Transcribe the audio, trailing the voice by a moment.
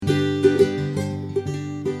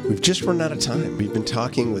just run out of time. We've been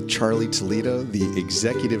talking with Charlie Toledo, the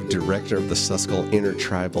Executive Director of the Susquehanna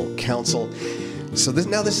Intertribal Council. So this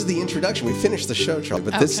is the introduction. We finished the show, Charlie,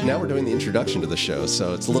 but now we're doing the introduction to the show.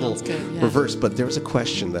 So it's a little reverse. But there was a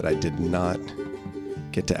question that I did not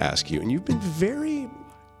get to ask you, and you've been very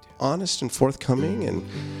honest and forthcoming and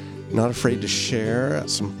not afraid to share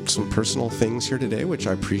some personal things here today, which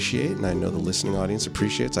I appreciate, and I know the listening audience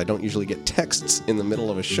appreciates. I don't usually get texts in the middle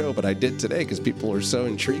of a show, but I did today because people are so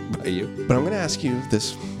intrigued by you. But I'm going to ask you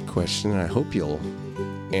this question, and I hope you'll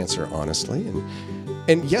answer honestly.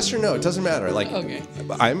 And yes or no, it doesn't matter.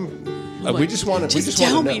 We just want to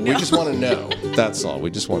know. That's all. We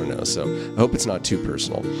just want to know. So I hope it's not too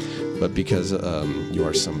personal, but because you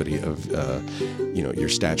are somebody of your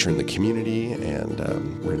stature in the community and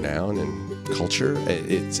renown and culture,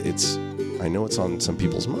 it's. I know it's on some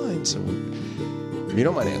people's minds. So if you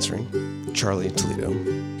don't mind answering, Charlie Toledo,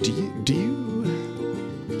 do you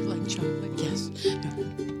like chocolate? Yes.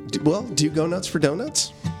 Do you go nuts for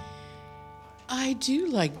donuts? I do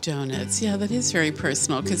like donuts. Yeah, that is very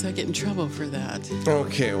personal because I get in trouble for that.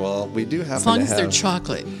 Okay, well, we do have as long as they're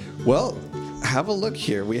chocolate. Well, have a look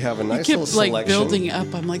here. We have a nice little selection. Like building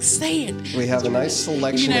up. I'm like, say it. We have a nice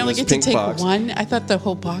selection. I only in this get pink to take box. one. I thought the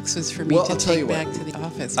whole box was for me to take back to the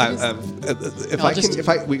office.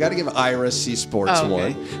 We got to give Ira C Sports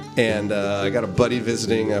one, and I got a buddy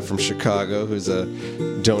visiting from Chicago who's a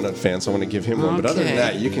donut fan, so I want to give him one. But other than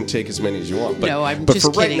that, you can take as many as you want. But, no, I'm but just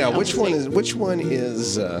for right kidding. now, which one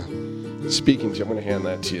is? Speaking to you, I'm going to hand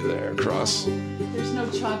that to you there across. There's no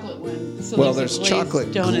chocolate one. So there's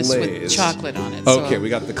chocolate donuts glaze with chocolate on it. Okay, we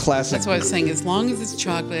got the classic. That's what I was saying. As long as it's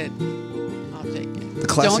chocolate, I'll take it. The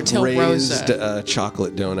classic raised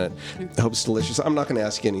chocolate donut. I hope it's delicious. I'm not going to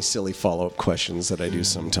ask you any silly follow-up questions that I do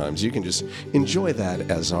sometimes. You can just enjoy that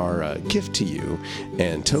as our gift to you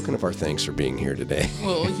and token of our thanks for being here today.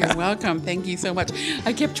 Well, you're welcome. Thank you so much.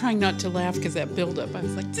 I kept trying not to laugh because that build-up. I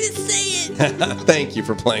was like, just say it. Thank you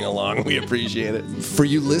for playing along. We appreciate it. For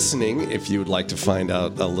you listening, if you would like to find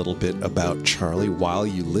out a little bit about Charlie while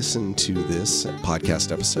you listen to this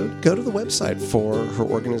podcast episode, go to the website for her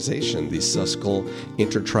organization, the Susquehanna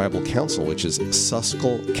Intertribal Council, which is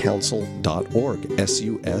suscolcouncil.org,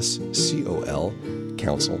 SUSCOL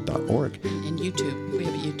council.org. And YouTube. We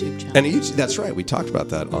have a YouTube channel. And that's right. We talked about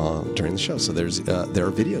that during the show. So there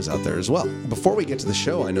are videos out there as well. Before we get to the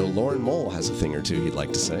show, I know Lauren Mole has a thing or two he'd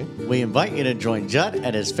like to say. We invite you to join Judd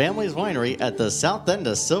at his family's winery at the south end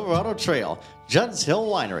of Silverado Trail. Judd's Hill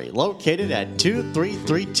Winery, located at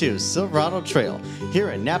 2332 Silverado Trail,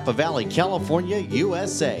 here in Napa Valley, California,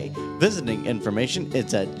 USA. Visiting information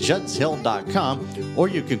is at juddshill.com, or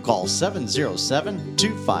you can call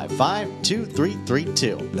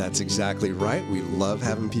 707-255-2332. That's exactly right. We love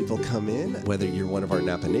having people come in, whether you're one of our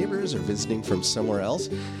Napa neighbors or visiting from somewhere else.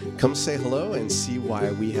 Come say hello and see why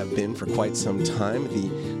we have been for quite some time the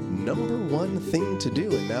number one thing to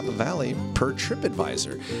do in Napa Valley per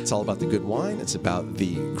TripAdvisor. It's all about the good wine. It's about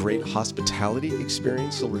the great hospitality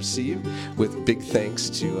experience you'll receive, with big thanks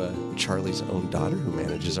to Charlie's own daughter who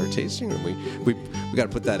manages our tasting room. We got to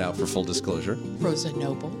put that out for full disclosure. Rosa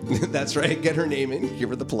Noble. That's right. Get her name in. Give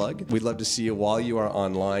her the plug. We'd love to see you while you are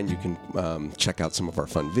online. You can check out some of our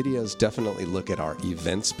fun videos. Definitely look at our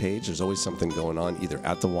events page. There's always something going on either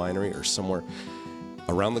at the winery or somewhere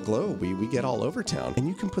around the globe. We get all over town. And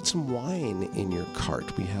you can put some wine in your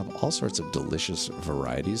cart. We have all sorts of delicious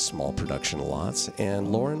varieties, small production lots.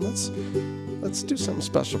 And Lauren, let's do something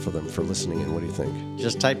special for them for listening in. What do you think?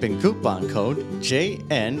 Just type in coupon code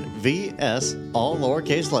JNVS, all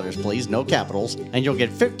lowercase letters, please, no capitals, and you'll get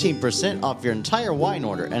 15% off your entire wine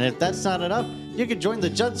order. And if that's not enough, you can join the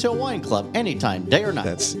Judd's Hill Wine Club anytime, day or night.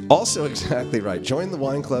 That's also exactly right. Join the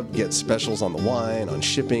wine club, get specials on the wine, on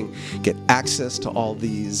shipping, get access to all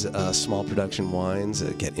these small production wines,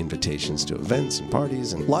 get invitations to events and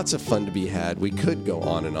parties, and lots of fun to be had. We could go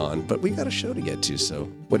on, but we got a show to get to, so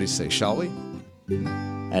what do you say, shall we?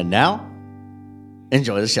 And now,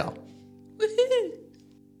 enjoy the show.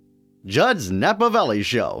 Judd's Napa Valley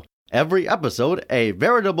Show. Every episode, a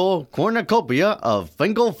veritable cornucopia of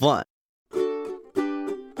Finkel fun.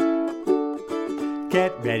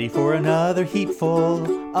 Get ready for another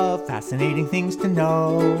heapful of fascinating things to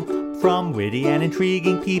know from witty and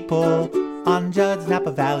intriguing people on Judd's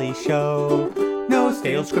Napa Valley Show. No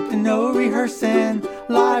stale script and no rehearsing,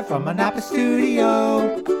 live from a Napa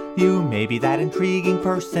studio. You may be that intriguing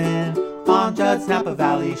person on Judd's Napa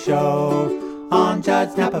Valley Show. On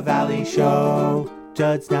Judd's Napa Valley Show.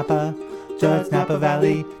 Judd's Napa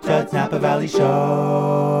Valley, Judd's Napa Valley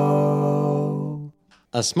Show.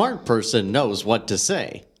 A smart person knows what to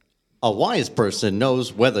say. A wise person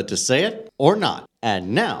knows whether to say it or not.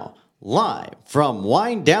 And now, live from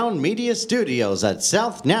Wind Down Media Studios at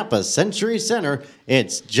South Napa Century Center,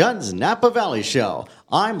 it's Judd's Napa Valley Show.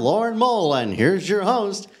 I'm Lauren Mole, and here's your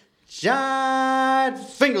host, Judd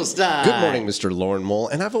Finkelstein. Good morning, Mr. Lauren Mole.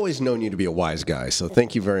 And I've always known you to be a wise guy, so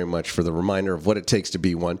thank you very much for the reminder of what it takes to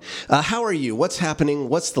be one. How are you? What's happening?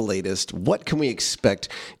 What's the latest? What can we expect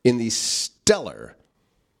in the stellar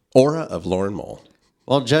aura of Lauren Mole?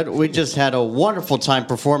 Well, Judd, we just had a wonderful time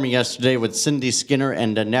performing yesterday with Cindy Skinner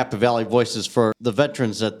and Napa Valley Voices for the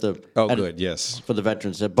veterans at the... Yes. For the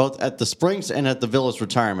veterans, both at the Springs and at the Villas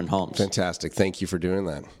Retirement Homes. Fantastic. Thank you for doing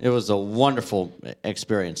that. It was a wonderful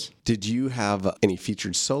experience. Did you have any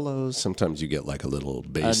featured solos? Sometimes you get like a little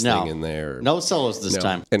bass thing in there. No solos this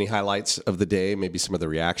time. Any highlights of the day? Maybe some of the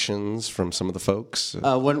reactions from some of the folks?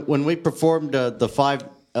 When we performed the 5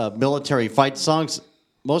 military fight songs,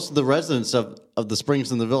 most of the residents of the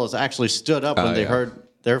Springs and the Villas actually stood up when they heard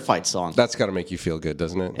their fight song. That's got to make you feel good,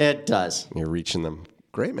 doesn't it? It does. You're reaching them.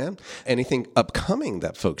 Great, man. Anything upcoming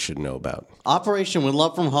that folks should know about? Operation With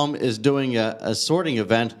Love from Home is doing a sorting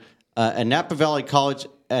event at Napa Valley College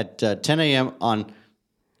at 10 a.m. on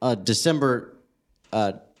December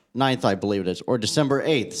 9th, I believe it is, or December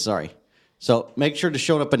 8th, sorry. So make sure to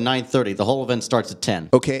show up at 9:30. The whole event starts at 10.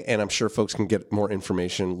 Okay, and I'm sure folks can get more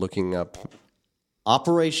information looking up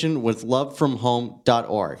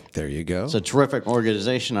OperationWithLoveFromHome.org. There you go. It's a terrific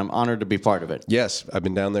organization. I'm honored to be part of it. Yes, I've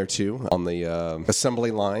been down there too on the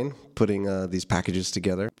assembly line putting these packages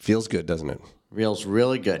together. Feels good, doesn't it? Feels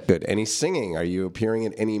really good. Good. Any singing? Are you appearing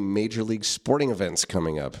at any major league sporting events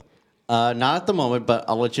coming up? Not at the moment, but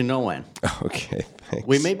I'll let you know when. Okay, thanks.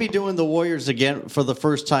 We may be doing the Warriors again for the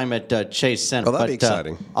first time at Chase Center. Oh, that'd be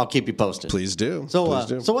exciting. I'll keep you posted. Please do. So, Please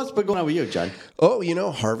do. So what's been going on with you, Judd? Oh,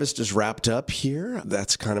 harvest is wrapped up here.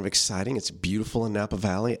 That's kind of exciting. It's beautiful in Napa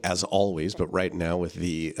Valley, as always, but right now with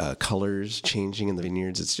the colors changing in the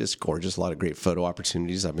vineyards, it's just gorgeous. A lot of great photo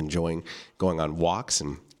opportunities. I've been enjoying going on walks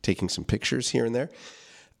and taking some pictures here and there.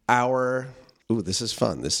 This is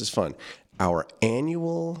fun. Our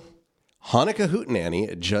annual Hanukkah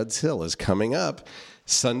Hootenanny at Judd's Hill is coming up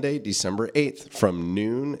Sunday, December 8th from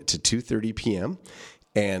noon to 2:30 p.m.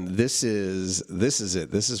 And this is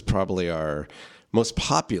it. This is probably our most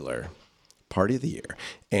popular party of the year.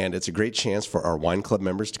 And it's a great chance for our wine club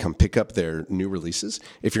members to come pick up their new releases.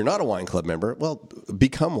 If you're not a wine club member, well,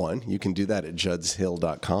 become one. You can do that at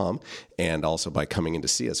juddshill.com and also by coming in to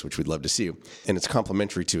see us, which we'd love to see you. And it's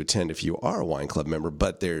complimentary to attend if you are a wine club member,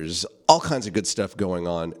 but there's all kinds of good stuff going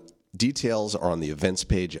on. Details are on the events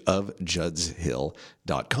page of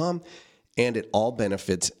juddshill.com, and it all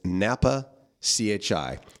benefits Napa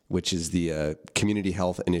CHI, which is the community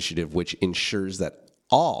health initiative, which ensures that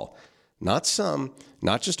all, not some,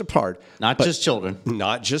 not just a part, not just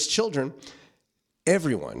children,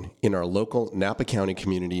 everyone in our local Napa County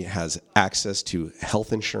community has access to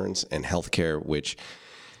health insurance and health care, which,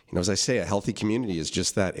 as I say, a healthy community is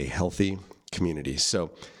just that, a healthy community.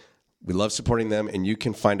 So we love supporting them, and you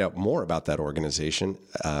can find out more about that organization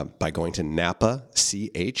by going to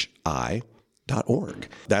napachi.org.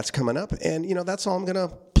 That's coming up, and, that's all I'm going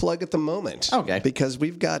to plug at the moment. Okay. Because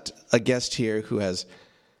we've got a guest here who has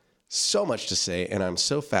so much to say, and I'm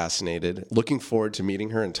so fascinated. Looking forward to meeting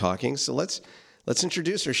her and talking. So let's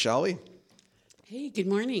introduce her, shall we? Hey, good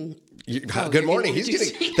morning. Good morning.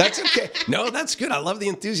 That's okay. No, that's good. I love the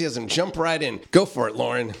enthusiasm. Jump right in. Go for it,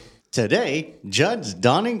 Lauren. Today, Judd's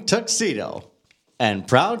donning tuxedo and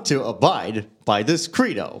proud to abide by this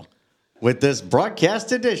credo. With this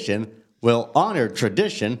broadcast edition, we'll honor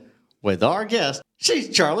tradition with our guest. She's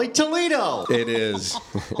Charlie Toledo. It is.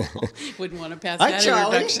 Wouldn't want to pass Hi, that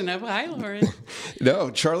Charlie. introduction up. Hi, Lauren.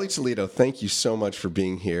 No, Charlie Toledo, thank you so much for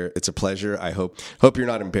being here. It's a pleasure. I hope you're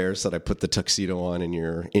not embarrassed that I put the tuxedo on in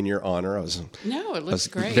your honor. No, it looks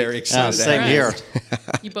great. Very excited. Same here.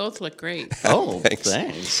 You both look great. Oh,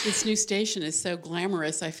 Thanks. This new station is so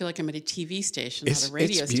glamorous. I feel like I'm at a TV station, not a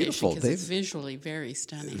radio it's beautiful. station, because it's visually very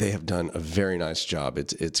stunning. They have done a very nice job.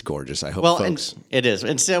 It's gorgeous. I hope folks... it is.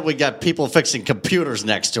 Instead, we got people fixing computers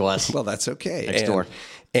next to us. Well, that's okay. Next door.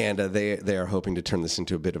 And they are hoping to turn this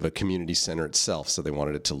into a bit of a community center itself, so they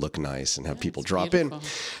wanted it to look nice and have people drop in.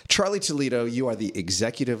 Charlie Toledo, you are the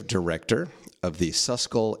executive director of the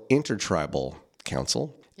Susquehanna Intertribal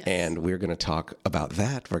Council. Yes. And we're going to talk about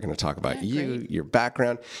that. We're going to talk about you, great. Your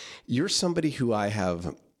background. You're somebody who I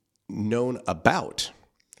have known about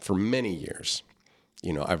for many years.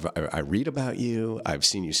 I read about you. I've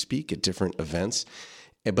seen you speak at different events,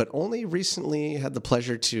 but only recently had the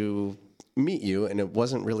pleasure to meet you, and it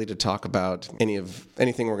wasn't really to talk about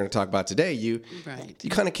anything we're going to talk about today. You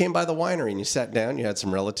kind of came by the winery and you sat down. You had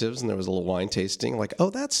some relatives, and there was a little wine tasting. Like, oh,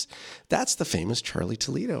 that's the famous Charlie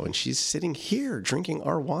Toledo, and she's sitting here drinking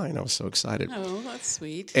our wine. I was so excited. Oh, that's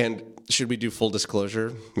sweet. And should we do full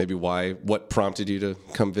disclosure? Maybe what prompted you to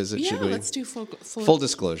come visit? Yeah, should we? let's do full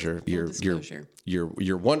disclosure. disclosure.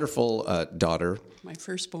 Your wonderful daughter. My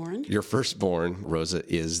firstborn. Your firstborn, Rosa,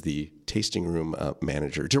 is the tasting room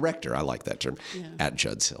director, I like that term, at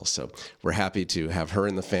Judd's Hill. So we're happy to have her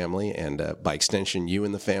in the family, and by extension, you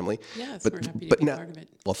in the family. Yes, we're happy to be part of it.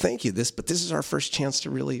 Well, thank you. But this is our first chance to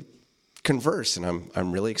really converse, and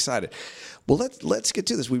I'm really excited. Well, let's get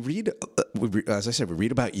to this. We read, as I said, we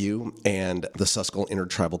read about you and the Susquehanna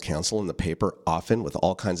Intertribal Council in the paper often with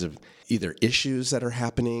all kinds of either issues that are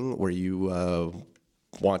happening where you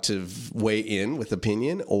want to weigh in with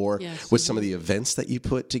opinion, or with some of the events that you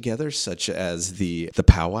put together, such as the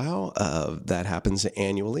powwow that happens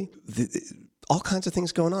annually. All kinds of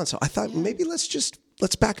things going on. So I thought maybe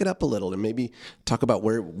let's back it up a little and maybe talk about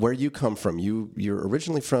where you come from. You're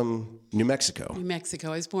originally from New Mexico. New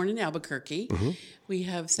Mexico. I was born in Albuquerque. Mm-hmm. We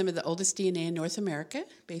have some of the oldest DNA in North America,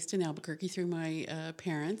 based in Albuquerque through my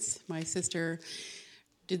parents. My sister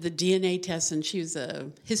did the DNA test, and she was a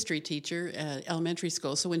history teacher at elementary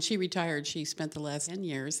school. So when she retired, she spent the last 10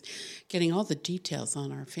 years getting all the details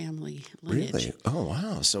on our family lineage. Really? Oh,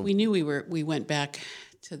 wow. So we knew we went back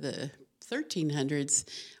to the 1300s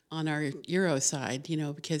on our Euro side,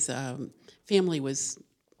 because family was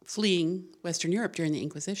fleeing Western Europe during the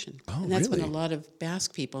Inquisition. Oh, and that's really? when a lot of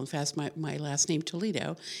Basque people, in fact, my last name,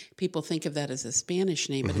 Toledo, people think of that as a Spanish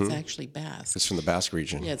name, but it's actually Basque. It's from the Basque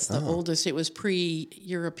region. Yeah, it's the oldest. It was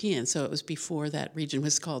pre-European, so it was before that region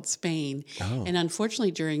was called Spain. Oh. And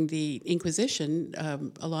unfortunately, during the Inquisition,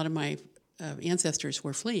 a lot of my ancestors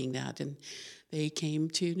were fleeing that, and they came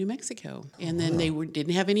to New Mexico, and then they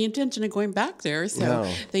didn't have any intention of going back there, so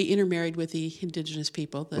they intermarried with the indigenous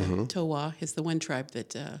people. The Towa is the one tribe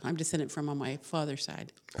that I'm descendant from on my father's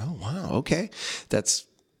side. Oh, wow. Okay.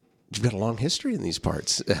 You've got a long history in these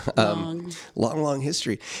parts. Long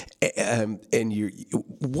history. And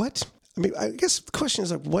I guess the question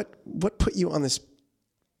is, like, what put you on this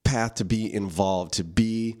path to be involved, to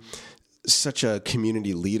be such a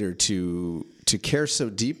community leader, to care so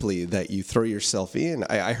deeply that you throw yourself in?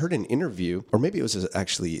 I heard an interview, or maybe it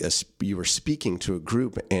was you were speaking to a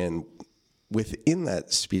group, and within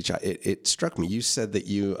that speech, it struck me. You said that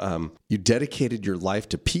you dedicated your life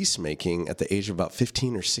to peacemaking at the age of about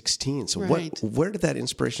 15 or 16. So where did that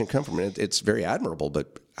inspiration come from? And it's very admirable,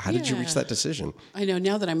 but how did you reach that decision? I know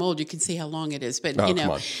now that I'm old, you can see how long it is. But,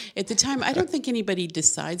 at the time, I don't think anybody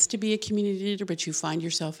decides to be a community leader, but you find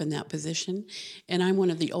yourself in that position. And I'm one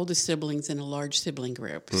of the oldest siblings in a large sibling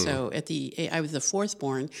group. So I was the fourth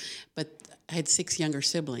born, but I had 6 younger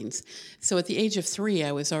siblings. So at the age of 3,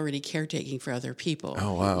 I was already caretaking for other people.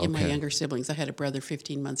 Oh, wow. In my younger siblings. I had a brother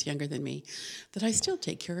 15 months younger than me that I still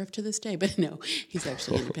take care of to this day. But no, he's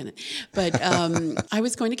actually independent. But I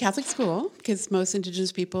was going to Catholic school because most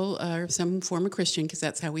indigenous people are some form of Christian, because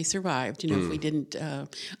that's how we survived. If we didn't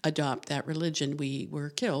adopt that religion, we were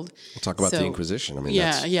killed. We'll talk about the Inquisition. I mean,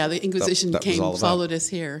 the Inquisition followed us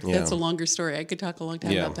here. Yeah. That's a longer story. I could talk a long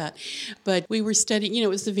time about that. But we were studying, it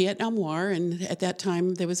was the Vietnam War, and at that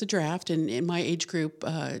time there was a draft, and in my age group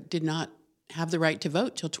did not have the right to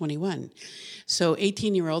vote till 21. So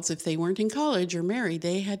 18-year-olds, if they weren't in college or married,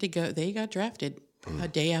 they had to go. They got drafted a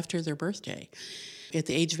day after their birthday at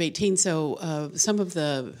the age of 18. So some of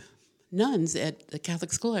the nuns at the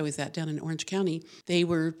Catholic school I was at down in Orange County, they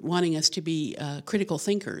were wanting us to be critical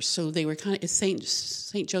thinkers. So they were kind of,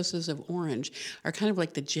 St. Joseph's of Orange are kind of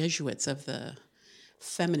like the Jesuits of the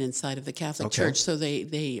feminine side of the Catholic Church. So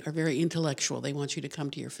they are very intellectual. They want you to come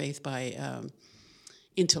to your faith by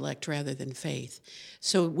intellect rather than faith.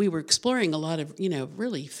 So we were exploring a lot of,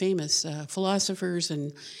 really famous philosophers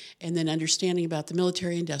and then understanding about the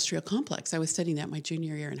military-industrial complex. I was studying that my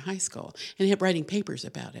junior year in high school and kept writing papers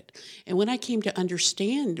about it. And when I came to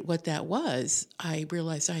understand what that was, I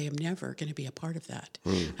realized I am never going to be a part of that.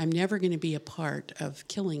 I'm never going to be a part of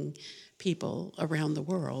killing people around the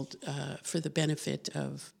world for the benefit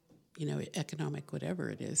of, economic whatever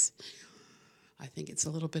it is. I think it's a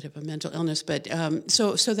little bit of a mental illness, but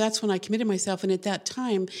so that's when I committed myself. And at that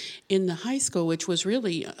time, in the high school, which was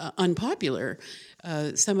really unpopular,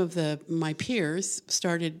 some of my peers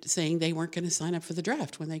started saying they weren't going to sign up for the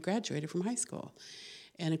draft when they graduated from high school.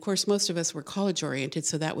 And, of course, most of us were college-oriented,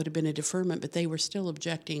 so that would have been a deferment, but they were still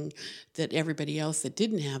objecting that everybody else that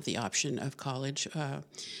didn't have the option of college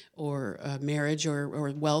or marriage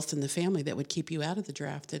or wealth in the family that would keep you out of the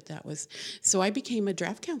draft, that was... So I became a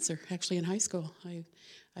draft counselor, actually, in high school.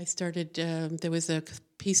 I started... there was a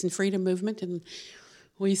Peace and Freedom movement, and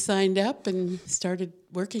we signed up and started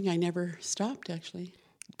working. I never stopped, actually.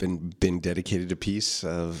 Been dedicated to peace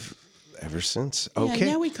ever since. Okay.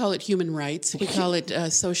 Yeah, now we call it human rights. We call it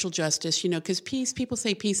social justice, because peace, people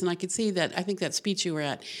say peace, and I could see that. I think that speech you were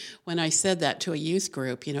at when I said that to a youth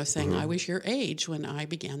group, saying I was your age when I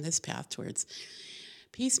began this path towards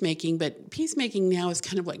peacemaking. But peacemaking now is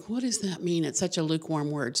kind of like, what does that mean? It's such a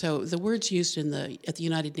lukewarm word. So the words used at the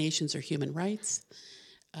United Nations are human rights,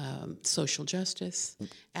 social justice,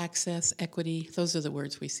 access, equity. Those are the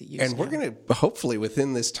words we see used. And we're going to hopefully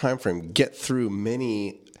within this time frame get through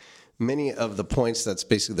many of the points. That's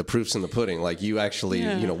basically the proofs in the pudding. Like you actually,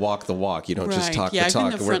 walk the walk. You don't just talk the talk. Yeah,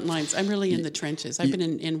 I've been in the front lines. I'm really in the trenches. I've been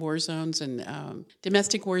in war zones and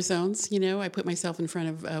domestic war zones. I put myself in front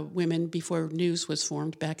of women before news was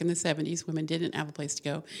formed back in the 70s. Women didn't have a place to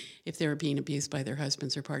go if they were being abused by their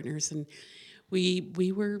husbands or partners. And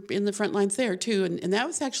we were in the front lines there, too. And that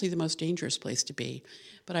was actually the most dangerous place to be.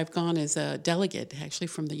 But I've gone as a delegate, actually,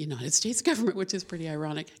 from the United States government, which is pretty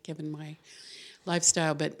ironic given my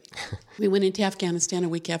lifestyle. But we went into Afghanistan a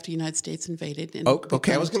week after the United States invaded. And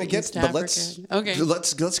okay, I was going to get, but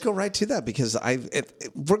let's go right to that because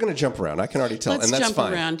we're going to jump around. I can already tell, and that's jump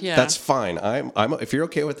fine. Around, yeah. That's fine. I'm if you're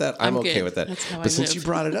okay with that, I'm okay good. with that. That's how but I since live. you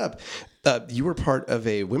brought it up, you were part of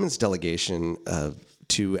a women's delegation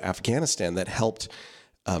to Afghanistan that helped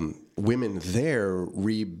women there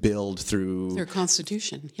rebuild through their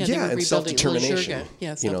constitution. Yeah, they were and self-determination.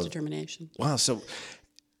 Self-determination. Wow, so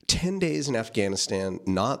 10 days in Afghanistan,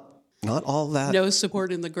 not all that no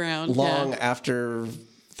support in the ground. Long after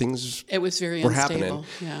things it was very were unstable. Happening.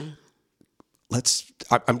 Yeah.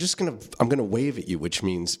 I'm gonna wave at you, which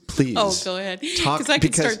means please. Oh, go ahead. Because I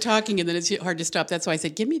can start talking and then it's hard to stop. That's why I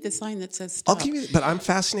said, give me the sign that says stop. I'll give you, but I'm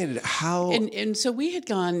fascinated how. And so we had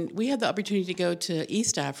the opportunity to go to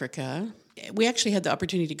East Africa. We actually had the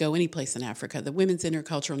opportunity to go any place in Africa. The Women's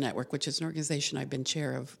Intercultural Network, which is an organization I've been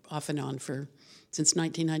chair of off and on since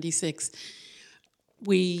 1996.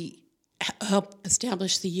 We helped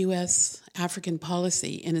establish the U.S. African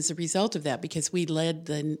policy, and as a result of that, because we led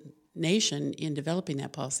the nation in developing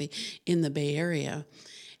that policy in the Bay Area.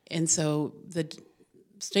 And so the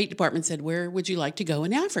State Department said, where would you like to go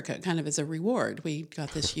in Africa? Kind of as a reward. We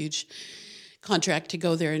got this huge contract to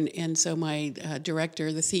go there. And so my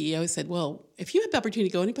director, the CEO, said, well, if you had the opportunity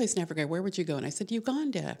to go any place in Africa, where would you go? And I said,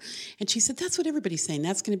 Uganda. And she said, that's what everybody's saying.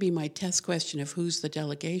 That's going to be my test question of who's the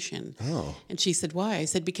delegation. Oh. And she said, why? I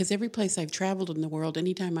said, because every place I've traveled in the world,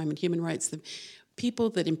 anytime I'm in human rights, the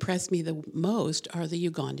people that impress me the most are the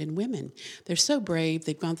Ugandan women. They're so brave.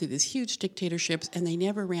 They've gone through these huge dictatorships, and they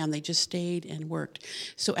never ran. They just stayed and worked.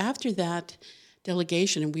 So after that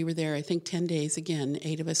delegation, and we were there, I think, 10 days, again,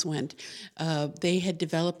 8 of us went, they had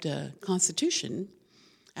developed a constitution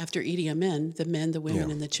after Idi Amin, the men, the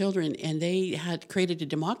women, and the children, and they had created a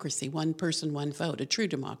democracy, one person, one vote, a true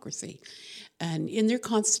democracy. And in their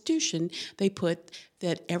constitution, they put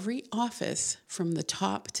that every office from the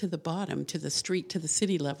top to the bottom, to the street, to the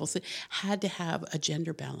city levels, had to have a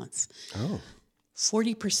gender balance. Oh.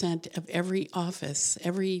 40% of every office,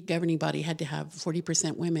 every governing body had to have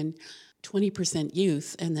 40% women, 20%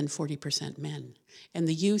 youth, and then 40% men. And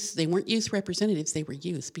the youth, they weren't youth representatives, they were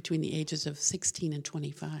youth between the ages of 16 and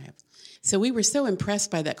 25. So we were so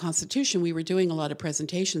impressed by that constitution, we were doing a lot of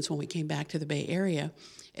presentations when we came back to the Bay Area,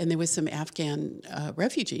 and there was some Afghan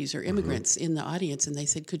refugees or immigrants in the audience, and they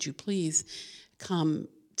said, could you please come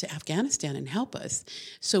to Afghanistan and help us?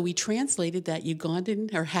 So we translated that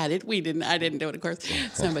Ugandan, or had it, I didn't do it, of course,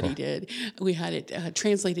 somebody did. We had it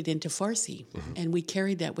translated into Farsi, and we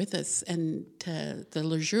carried that with us and to the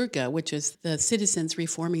Lajurga, which is the citizens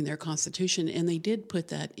reforming their constitution, and they did put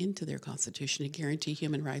that into their constitution to guarantee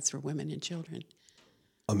human rights for women and children.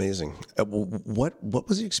 Amazing. What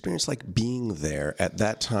was the experience like being there at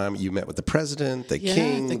that time? You met with the president, the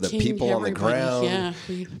king, the people on the ground. Yeah,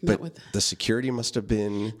 we met with the security must have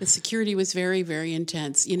been. The security was very, very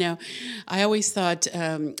intense. You know, I always thought,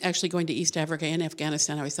 actually going to East Africa and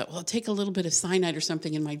Afghanistan, I always thought, well, I'll take a little bit of cyanide or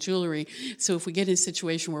something in my jewelry, so if we get in a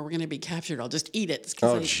situation where we're going to be captured, I'll just eat it.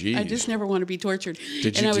 Oh, geez. I just never want to be tortured.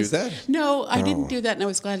 Did you do that? No, I didn't do that, and I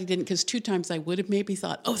was glad I didn't, because 2 times I would have maybe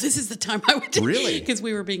thought, oh, this is the time I would do it. Really? Because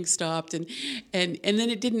we were being stopped, and then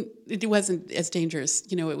it wasn't as dangerous.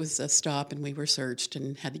 You know, it was a stop, and we were searched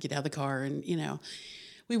and had to get out of the car, and, you know,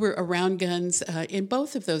 we were around guns in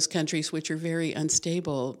both of those countries, which are very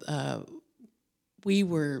unstable. We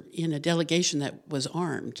were in a delegation that was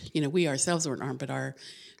armed. We ourselves weren't armed, but our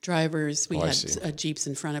drivers, we had Jeeps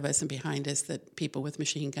in front of us and behind us, that people with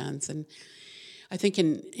machine guns. And I think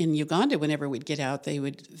in Uganda, whenever we'd get out, they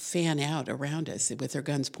would fan out around us with their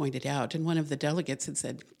guns pointed out. And one of the delegates had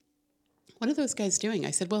said, "What are those guys doing?"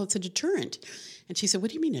 I said, "Well, it's a deterrent." And she said, "What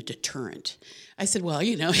do you mean a deterrent?" I said, "Well,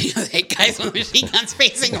 they guys with machine guns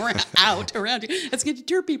facing around you. That's going to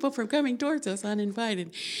deter people from coming towards us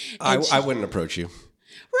uninvited." I wouldn't approach you.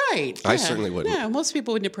 Right. I certainly wouldn't. Yeah, most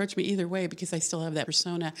people wouldn't approach me either way because I still have that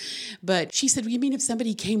persona. But she said, "Well, you mean if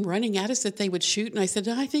somebody came running at us that they would shoot?" And I said,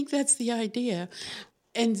 "I think that's the idea."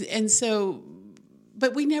 And so,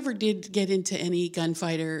 but we never did get into any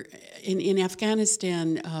gunfighter. In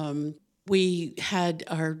Afghanistan, we had,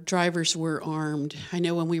 our drivers were armed. I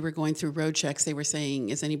know when we were going through road checks, they were saying,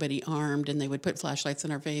 "Is anybody armed?" And they would put flashlights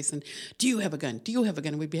in our face and, "Do you have a gun? Do you have a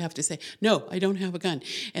gun?" And we'd have to say, "No, I don't have a gun."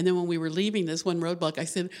 And then when we were leaving this one roadblock, I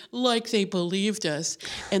said, like they believed us.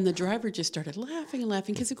 And the driver just started laughing and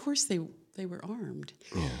laughing because, of course, they were armed.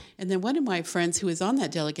 Yeah. And then one of my friends who was on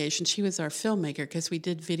that delegation, she was our filmmaker because we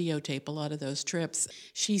did videotape a lot of those trips.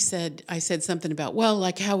 She said, I said something about, well,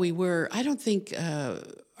 like how we were, I don't think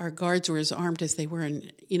our guards were as armed as they were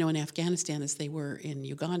in Afghanistan as they were in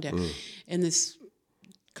Uganda. And this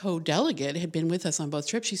co-delegate had been with us on both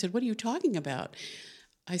trips. She said, "What are you talking about?"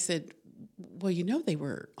 I said, "Well, they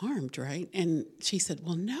were armed, right?" And she said,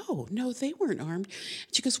 "Well, no, they weren't armed."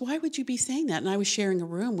 She goes, "Why would you be saying that?" And I was sharing a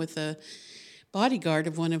room with a bodyguard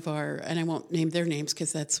of one of our, and I won't name their names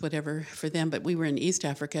because that's whatever for them, but we were in East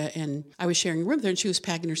Africa, and I was sharing a room there, and she was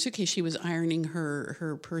packing her suitcase. She was ironing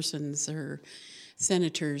her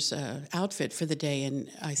senator's outfit for the day, and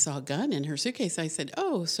I saw a gun in her suitcase. I said,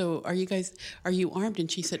 "Oh, so are you armed?" And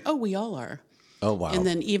she said, "Oh, we all are." Oh, wow. And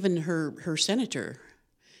then even her senator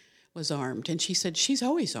was armed, and she said she's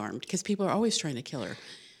always armed because people are always trying to kill her.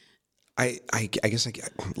 I guess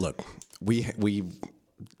look, we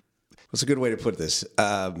what's a good way to put this?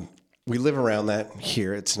 We live around that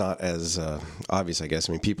here. It's not as obvious, I guess.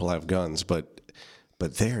 I mean, people have guns, but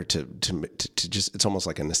there to just, it's almost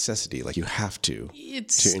like a necessity. Like you have to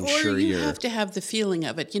ensure or you have to have the feeling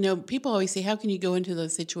of it. People always say, "How can you go into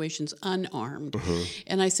those situations unarmed?" Mm-hmm.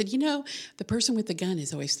 And I said, the person with the gun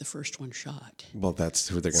is always the first one shot. Well, that's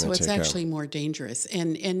who they're going to take out. So it's actually more dangerous.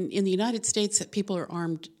 And in the United States, people are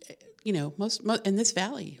armed. Most in this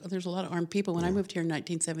valley, there's a lot of armed people. When I moved here in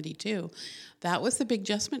 1972, that was the big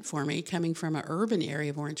adjustment for me, coming from an urban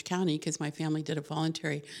area of Orange County, because my family did a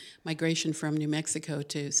voluntary migration from New Mexico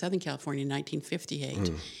to Southern California in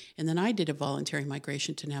 1958. And then I did a voluntary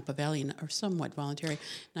migration to Napa Valley, or somewhat voluntary,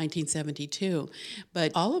 1972.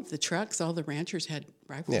 But all of the trucks, all the ranchers had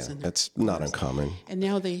rifles in them. That's not uncommon. And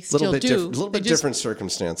now they still do. A little bit different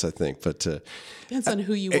circumstance, I think. But depends on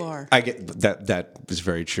who you are. I get that. That is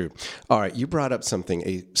very true. All right, you brought up something,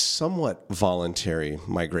 a somewhat voluntary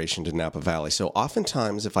migration to Napa Valley. So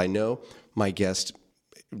oftentimes, if I know my guest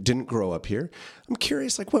didn't grow up here, I'm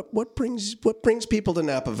curious, like what brings people to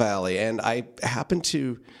Napa Valley? And I happen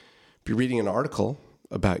to be reading an article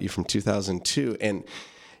about you from 2002, and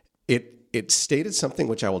it stated something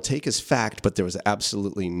which I will take as fact, but there was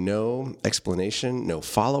absolutely no explanation, no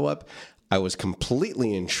follow-up. I was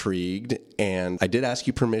completely intrigued, and I did ask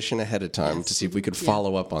you permission ahead of time to see if we could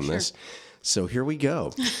follow up on this. So here we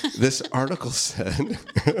go. This article said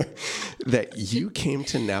that you came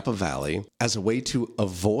to Napa Valley as a way to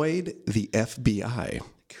avoid the FBI.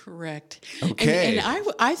 Correct. Okay.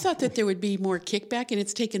 And I thought that there would be more kickback, and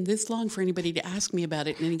it's taken this long for anybody to ask me about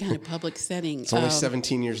it in any kind of public setting. It's only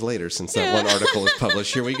 17 years later since that one article was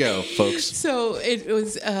published. Here we go, folks. So it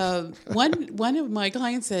was one of my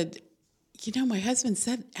clients said, my husband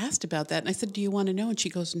asked about that. And I said, "Do you want to know?" And she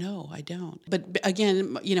goes, "No, I don't." But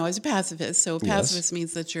again, as a pacifist, so pacifist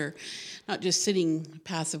means that you're not just sitting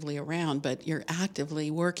passively around, but you're actively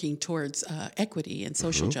working towards equity and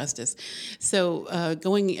social justice. So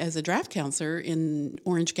going as a draft counselor in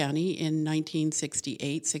Orange County in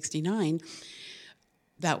 1968, 69,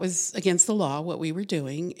 that was against the law, what we were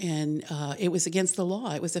doing, and it was against the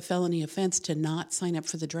law. It was a felony offense to not sign up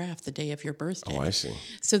for the draft the day of your birthday. Oh, I see.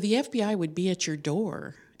 So the FBI would be at your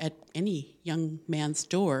door, at any young man's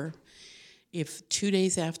door, if 2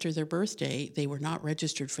 days after their birthday they were not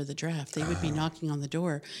registered for the draft. They would be knocking on the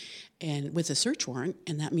door and with a search warrant,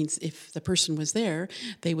 and that means if the person was there,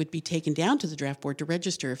 they would be taken down to the draft board to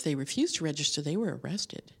register. If they refused to register, they were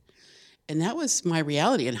arrested. And that was my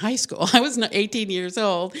reality in high school. I was 18 years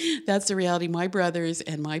old. That's the reality my brothers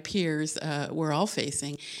and my peers were all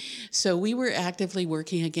facing. So we were actively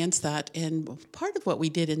working against that. And part of what we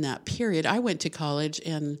did in that period, I went to college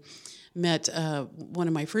and met one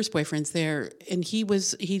of my first boyfriends there, and he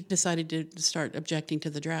decided to start objecting to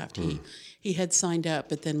the draft. He had signed up,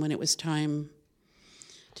 but then when it was time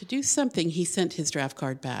to do something, he sent his draft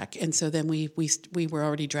card back. And so then we were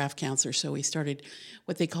already draft counselors, so we started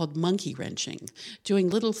what they called monkey wrenching, doing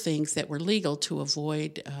little things that were legal to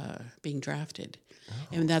avoid being drafted. Oh.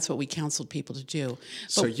 And that's what we counseled people to do.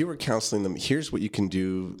 So you were counseling them, here's what you can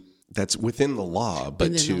do that's within the law,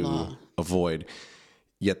 but to avoid...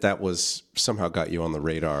 Yet that was somehow got you on the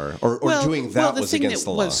radar, or doing that was against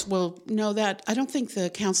the law. No, that I don't think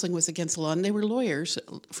the counseling was against the law, and they were lawyers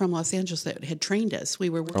from Los Angeles that had trained us.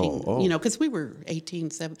 We were working, because we were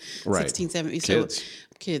 16, 17, so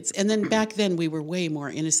kids. And then back then we were way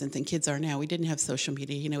more innocent than kids are now. We didn't have social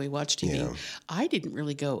media. We watched TV. Yeah. I didn't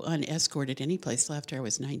really go unescorted any place till after I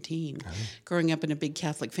was 19. Oh. Growing up in a big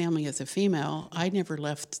Catholic family as a female, I never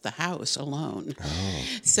left the house alone. Oh.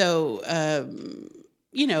 So...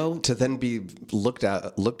 to then be looked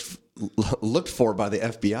for by the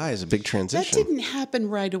FBI is a big transition. That didn't happen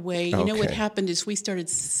right away. Okay. What happened is we started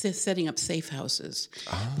setting up safe houses.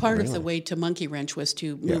 Part of the way to monkey wrench was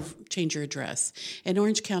to change your address. And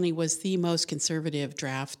Orange County was the most conservative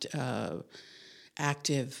draft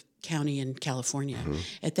active county in California. Mm-hmm.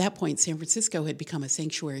 At that point, San Francisco had become a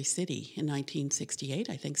sanctuary city in 1968,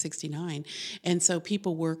 I think 69. And so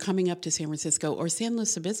people were coming up to San Francisco, or San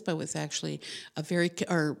Luis Obispo was actually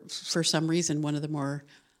for some reason, one of the more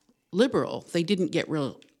liberal. They didn't get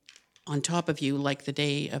real on top of you like the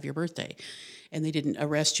day of your birthday. And they didn't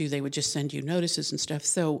arrest you. They would just send you notices and stuff.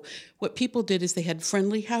 So what people did is they had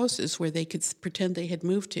friendly houses where they could pretend they had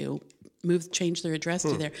change their address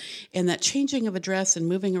to there. And that changing of address and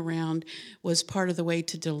moving around was part of the way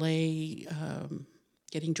to delay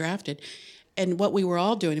getting drafted. And what we were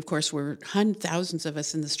all doing, of course, were thousands of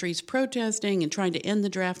us in the streets protesting and trying to end the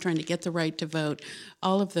draft, trying to get the right to vote,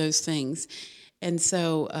 all of those things. And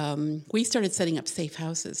so we started setting up safe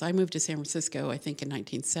houses. I moved to San Francisco, I think, in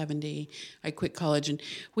 1970. I quit college, and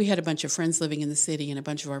we had a bunch of friends living in the city, and a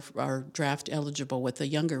bunch of our draft eligible with the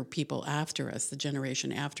younger people after us, the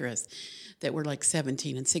generation after us, that were like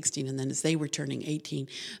 17 and 16. And then as they were turning 18,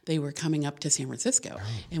 they were coming up to San Francisco. Oh.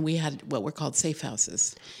 And we had what were called safe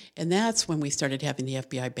houses. And that's when we started having the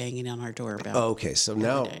FBI banging on our door about okay, so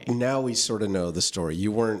now we sort of know the story.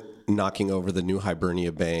 You weren't knocking over the New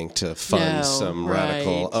Hibernia Bank to fund some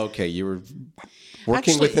radical... Okay, you were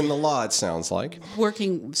working within the law, it sounds like.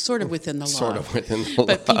 Working sort of within the law. Sort of within the law.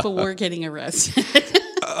 But people were getting arrested.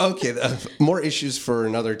 Okay, more issues for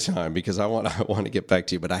another time, because I want to get back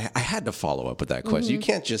to you, but I had to follow up with that question. Mm-hmm. You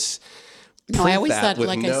can't just I always thought,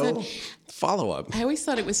 like I said, follow-up. I always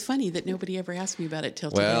thought it was funny that nobody ever asked me about it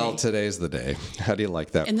till today. Well, today's the day. How do you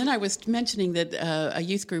like that? And then I was mentioning that a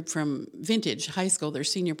youth group from Vintage High School, their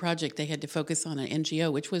senior project, they had to focus on an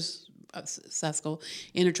NGO, which was Saskel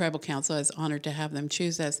Intertribal Council. I was honored to have them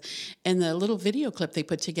choose us. And the little video clip they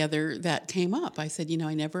put together, that came up. I said,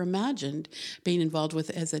 I never imagined being involved with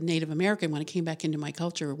as a Native American when I came back into my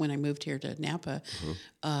culture when I moved here to Napa,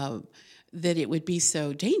 that it would be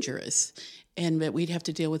so dangerous. And that we'd have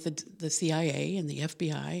to deal with the CIA and the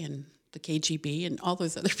FBI and the KGB and all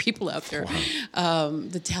those other people out there,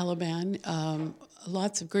 the Taliban,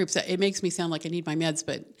 lots of groups. It makes me sound like I need my meds,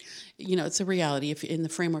 but, it's a reality. If in the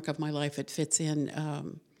framework of my life, it fits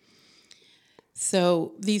in.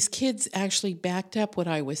 So these kids actually backed up what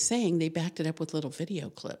I was saying. They backed it up with little video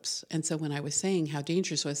clips. And so when I was saying how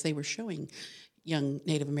dangerous it was, they were showing young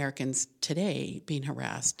Native Americans today being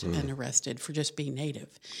harassed and arrested for just being Native.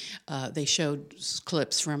 They showed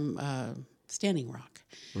clips from Standing Rock.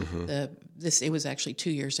 Mm-hmm. It was actually 2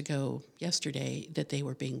 years ago yesterday that they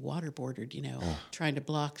were being waterboarded, trying to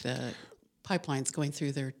block the pipelines going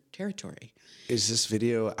through their territory. Is this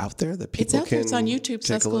video out there that people can? It's out there. It's on YouTube,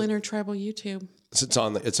 Saskel Intertribal YouTube. So it's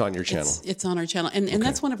on your channel. It's on our channel, and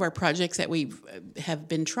that's one of our projects that we have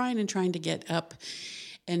been trying to get up.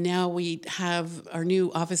 And now we have our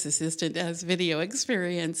new office assistant has video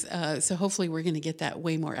experience. So hopefully we're going to get that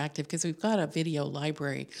way more active, because we've got a video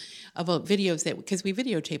library of videos because we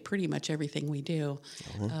videotape pretty much everything we do.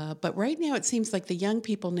 Mm-hmm. But right now it seems like the young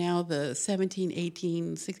people now, the 17,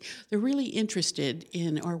 18, 16, they're really interested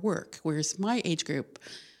in our work, whereas my age group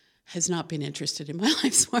has not been interested in my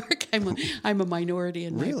life's work. I'm a minority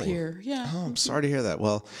in my peer. Yeah. Oh, I'm sorry to hear that.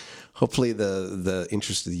 Well, hopefully the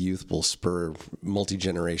interest of the youth will spur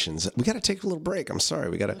multi-generations. We got to take a little break. I'm sorry.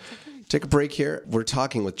 We got to Take a break here. We're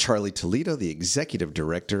talking with Charlie Toledo, the Executive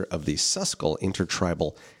Director of the Susquehanna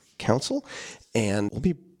Intertribal Council. And we'll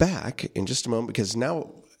be back in just a moment because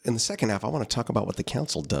now in the second half, I want to talk about what the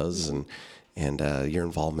council does and your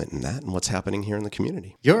involvement in that and what's happening here in the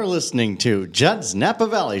community. You're listening to Judd's Napa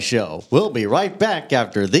Valley Show. We'll be right back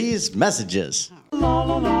after these messages.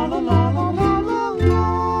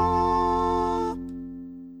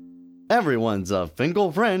 Everyone's a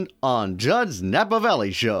Finkel friend on Judd's Napa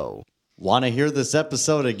Valley Show. Want to hear this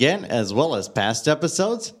episode again as well as past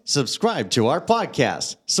episodes? Subscribe to our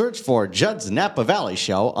podcast. Search for Judd's Napa Valley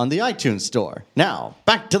Show on the iTunes Store. Now,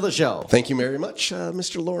 back to the show. Thank you very much,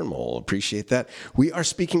 Mr. Lormole. Appreciate that. We are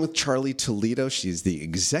speaking with Charlie Toledo. She's the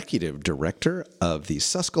Executive Director of the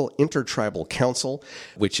Susquehanna Intertribal Council,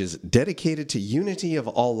 which is dedicated to unity of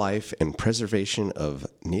all life and preservation of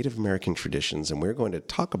Native American traditions. And we're going to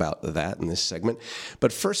talk about that in this segment.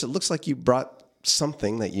 But first, it looks like you brought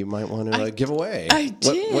something that you might want to give away. I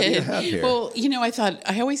did. What do you have here? Well, I thought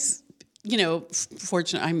I always,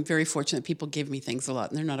 I'm very fortunate people give me things a lot,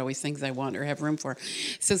 and they're not always things I want or have room for.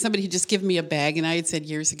 So somebody had just given me a bag, and I had said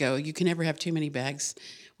years ago, you can never have too many bags,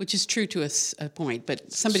 which is true to a point.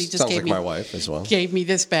 But somebody just Sounds like my wife as well. Gave me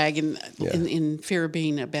this bag, and in fear of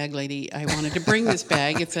being a bag lady, I wanted to bring this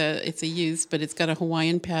bag. It's a used, but it's got a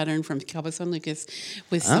Hawaiian pattern from Cabo San Lucas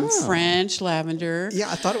with some French lavender. Yeah,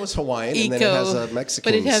 I thought it was Hawaiian, and then it has a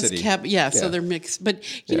Mexican city. But it has city. So they're mixed. But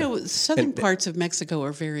southern parts of Mexico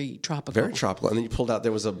are very tropical. Very tropical. And then you pulled out,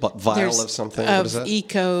 there was a vial of something. What is that?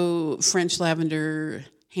 Eco French lavender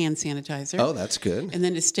hand sanitizer. Oh, that's good. And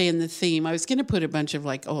then to stay in the theme, I was going to put a bunch of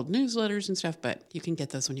like old newsletters and stuff, but you can get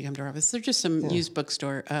those when you come to our office. They're just some used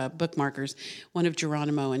bookstore bookmarkers. One of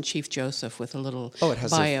Geronimo and Chief Joseph with a little it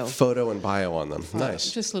has bio. A photo and bio on them.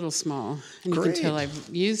 Nice. Just a little small. And Great. you can tell I've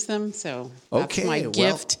used them, so that's my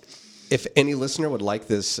gift. If any listener would like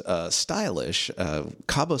this stylish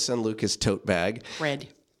Cabo San Lucas tote bag. Red.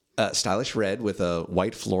 Stylish red with a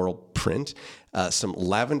white floral print, some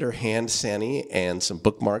lavender hand sani, and some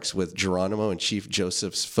bookmarks with Geronimo and Chief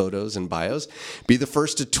Joseph's photos and bios. Be the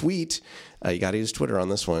first to tweet. You got to use Twitter on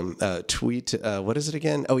this one. Tweet, what is it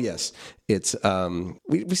again? Oh, yes. It's,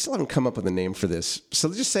 we still haven't come up with a name for this. So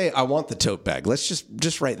let's just say, I want the tote bag. Let's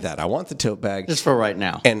just write that. I want the tote bag. Just for right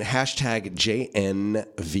now. And hashtag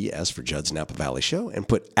JNVS for Judd's Napa Valley Show and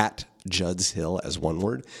put at Judd's Hill as one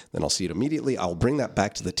word. Then I'll see it immediately. I'll bring that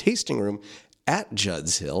back to the tasting room at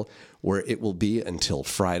Judd's Hill, where it will be until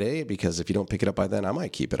Friday, because if you don't pick it up by then, I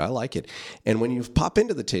might keep it. I like it. And when you pop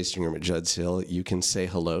into the tasting room at Judd's Hill, you can say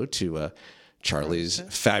hello to Charlie's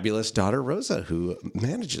fabulous daughter, Rosa, who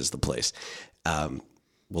manages the place. We'll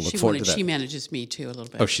look forward to that. She manages me, too, a little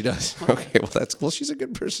bit. Oh, she does? Okay, well, she's a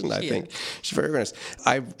good person, I think. She's very nice.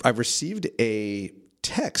 I've received a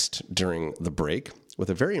text during the break with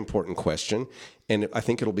a very important question, and I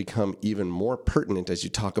think it'll become even more pertinent as you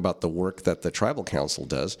talk about the work that the Tribal Council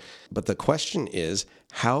does. But the question is,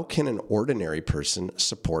 how can an ordinary person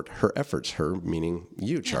support her efforts? Her meaning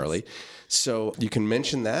you, Charlie. Yes. So you can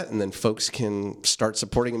mention that, and then folks can start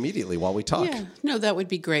supporting immediately while we talk. Yeah, no, that would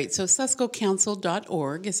be great. So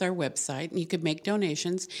susquehannacouncil.org is our website, and you could make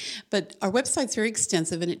donations. But our website's very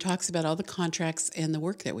extensive, and it talks about all the contracts and the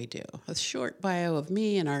work that we do. A short bio of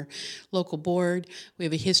me and our local board. We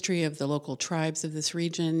have a history of the local tribes of this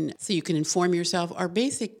region, so you can inform yourself. Our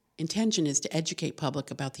basic intention is to educate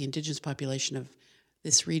public about the indigenous population of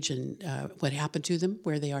this region, what happened to them,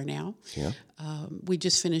 where they are now. Yeah. We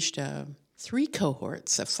just finished 3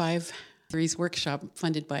 cohorts, a 5-series workshop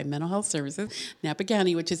funded by Mental Health Services, Napa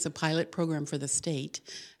County, which is a pilot program for the state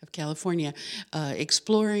of California,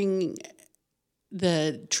 exploring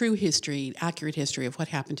the true history, accurate history of what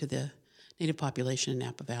happened to the Native population in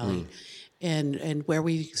Napa Valley and where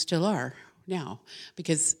we still are now.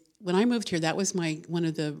 Because when I moved here, that was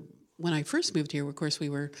when I first moved here, of course, we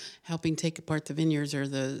were helping take apart the vineyards or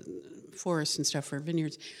the forests and stuff for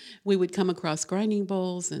vineyards. We would come across grinding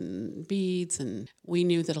bowls and beads, and we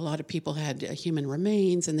knew that a lot of people had human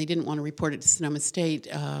remains, and they didn't want to report it to Sonoma State.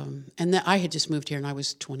 And I had just moved here, and I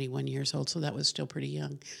was 21 years old, so that was still pretty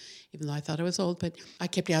young, even though I thought I was old. But I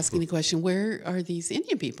kept asking the question, where are these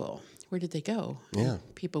Indian people? Where did they go? Yeah.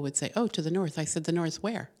 People would say, to the north. I said, the north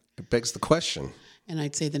where? It begs the question. And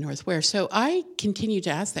I'd say the north where. So I continued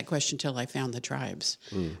to ask that question until I found the tribes.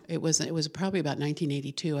 It was probably about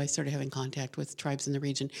 1982 I started having contact with tribes in the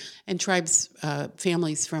region. And tribes,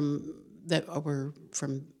 families that were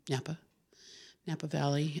from Napa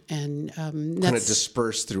Valley. And kind of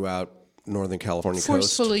dispersed throughout Northern California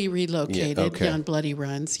forcefully relocated on bloody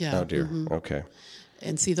runs. Yeah. Oh, dear. Okay.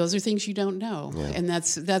 And see, those are things you don't know. Yeah. And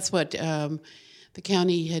that's what the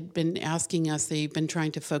county had been asking us, they've been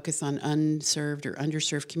trying to focus on unserved or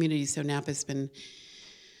underserved communities. So Napa's been,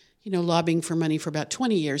 lobbying for money for about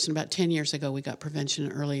 20 years. And about 10 years ago, we got prevention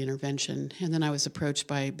and early intervention. And then I was approached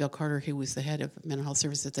by Bill Carter, who was the head of mental health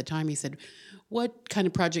services at the time. He said, what kind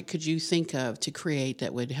of project could you think of to create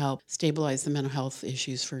that would help stabilize the mental health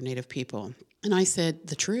issues for Native people? And I said,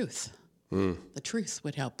 the truth. The truth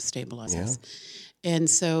would help stabilize us. And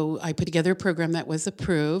so I put together a program that was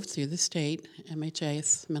approved through the state,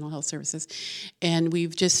 MHS, Mental Health Services. And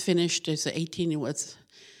we've just finished, I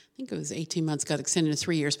think it was 18 months, got extended to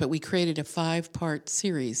 3 years, but we created a 5-part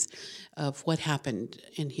series of what happened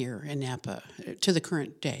in here in Napa to the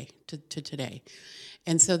current day, to today.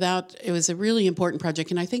 And so it was a really important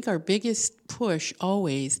project. And I think our biggest push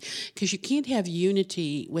always, because you can't have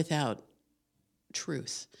unity without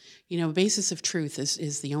truth. Basis of truth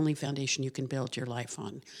is the only foundation you can build your life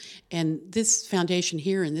on. And this foundation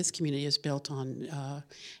here in this community is built on,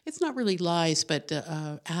 it's not really lies, but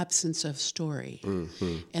absence of story.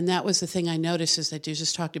 Mm-hmm. And that was the thing I noticed, is that you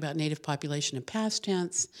just talked about Native population in past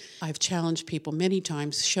tense. I've challenged people many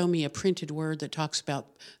times, show me a printed word that talks about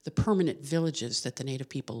the permanent villages that the Native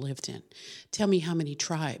people lived in. Tell me how many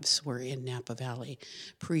tribes were in Napa Valley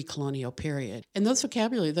pre-colonial period. And those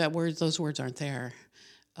words aren't there.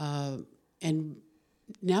 And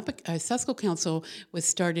Napa Susquehanna Council was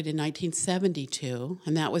started in 1972,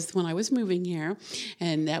 and that was when I was moving here,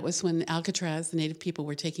 and that was when Alcatraz, the Native people,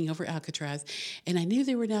 were taking over Alcatraz, and I knew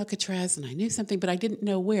they were in Alcatraz, and I knew something, but I didn't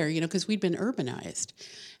know where, because we'd been urbanized,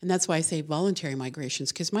 and that's why I say voluntary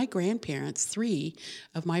migrations, because my grandparents, 3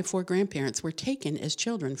 of my 4 grandparents, were taken as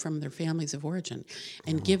children from their families of origin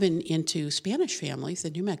and given into Spanish families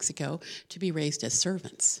in New Mexico to be raised as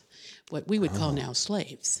servants, what we would call now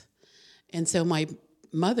slaves. And so my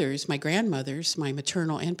grandmothers, my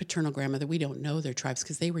maternal and paternal grandmother, we don't know their tribes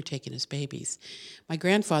because they were taken as babies. My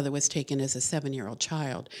grandfather was taken as a 7-year-old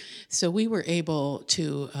child. So we were able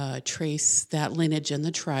to trace that lineage and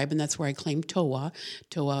the tribe, and that's where I claimed Towa.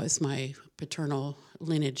 Towa is my paternal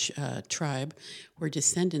lineage tribe we're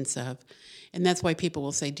descendants of. And that's why people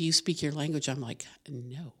will say, do you speak your language? I'm like,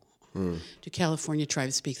 no. Do California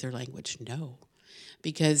tribes speak their language? No.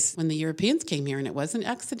 Because when the Europeans came here, and it wasn't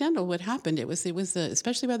accidental what happened, it was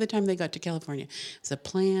especially by the time they got to California, it was a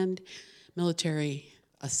planned military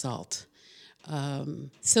assault.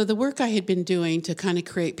 So the work I had been doing to kind of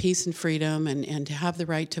create peace and freedom and to have the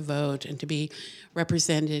right to vote and to be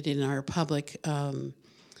represented in our public,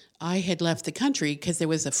 I had left the country because there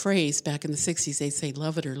was a phrase back in the 60s, they'd say,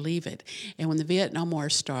 love it or leave it. And when the Vietnam War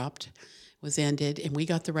was ended, and we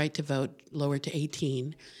got the right to vote lowered to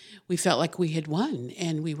 18, we felt like we had won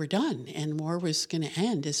and we were done, and war was going to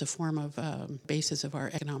end as a form of basis of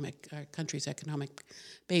our country's economic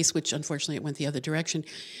base, which unfortunately it went the other direction.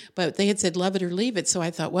 But they had said, love it or leave it. So I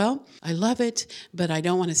thought, well, I love it, but I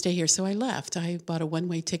don't want to stay here. So I left. I bought a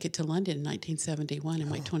one-way ticket to London in 1971 on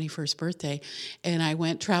my 21st birthday, and I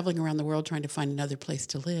went traveling around the world trying to find another place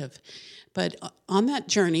to live. But on that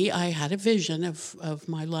journey, I had a vision of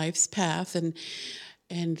my life's path, and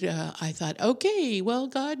I thought, okay, well,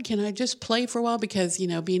 God, can I just play for a while? Because,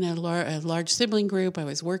 being a large sibling group, I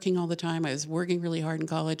was working all the time. I was working really hard in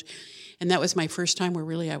college. And that was my first time where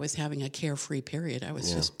really I was having a carefree period. I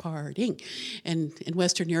was just partying. And in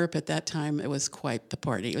Western Europe at that time, it was quite the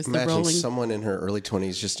party. It was Imagine someone in her early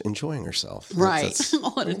 20s just enjoying herself. Right.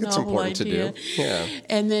 What a novel idea. To do. Yeah.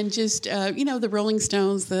 And then just, the Rolling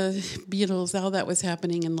Stones, the Beatles, all that was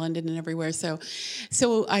happening in London and everywhere. So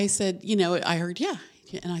I said, I heard, yeah.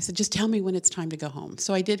 And I said, just tell me when it's time to go home.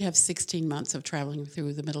 So I did have 16 months of traveling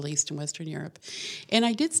through the Middle East and Western Europe. And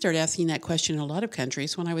I did start asking that question in a lot of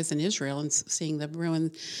countries. When I was in Israel and seeing the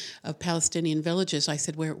ruin of Palestinian villages, I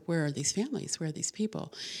said, where are these families? Where are these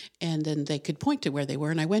people? And then they could point to where they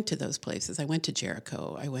were, and I went to those places. I went to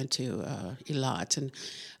Jericho. I went to Eilat. And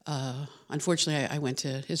unfortunately, I went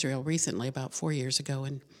to Israel recently, about 4 years ago,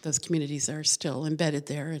 and those communities are still embedded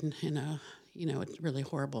there in a really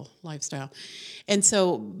horrible lifestyle. And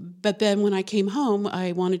so, but then when I came home,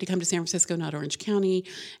 I wanted to come to San Francisco, not Orange County.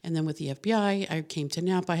 And then with the FBI, I came to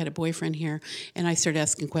Napa. I had a boyfriend here, and I started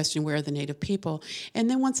asking the question, where are the Native people? And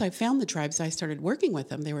then once I found the tribes, I started working with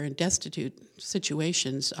them. They were in destitute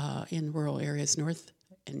situations in rural areas north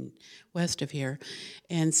and west of here.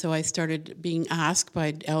 And so I started being asked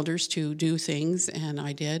by elders to do things, and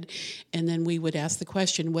I did. And then we would ask the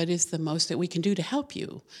question, what is the most that we can do to help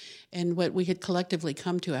you? And what we had collectively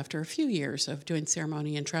come to after a few years of doing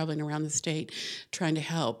ceremony and traveling around the state, trying to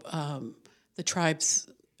help the tribes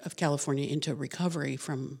of California into recovery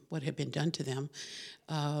from what had been done to them.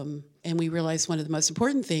 And we realized one of the most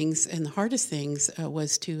important things and the hardest things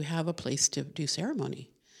was to have a place to do ceremony.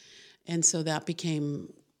 And so that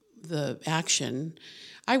became the action.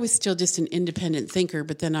 I was still just an independent thinker,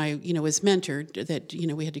 but then I, was mentored that,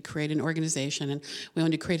 we had to create an organization, and we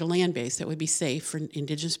wanted to create a land base that would be safe for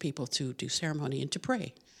Indigenous people to do ceremony and to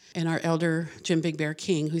pray. And our elder, Jim Big Bear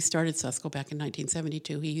King, who started Susquel back in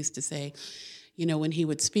 1972, he used to say, when he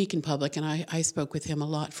would speak in public, and I spoke with him a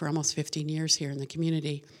lot for almost 15 years here in the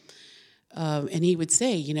community, and he would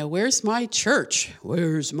say, where's my church?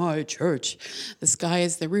 Where's my church? The sky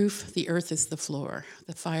is the roof, the earth is the floor,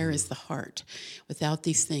 the fire is the heart. Without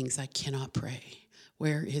these things, I cannot pray.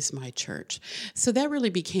 Where is my church? So that really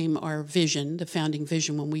became our vision, the founding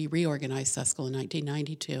vision when we reorganized Susquel in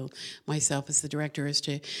 1992. Myself as the director is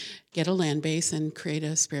to get a land base and create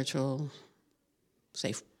a spiritual,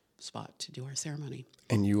 safe spot to do our ceremony.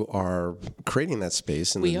 And you are creating that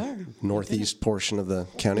space in the northeast portion of the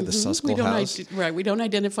county, the Susquel House. Right, we don't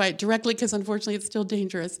identify it directly because unfortunately it's still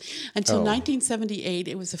dangerous. Until 1978,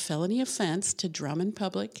 it was a felony offense to drum in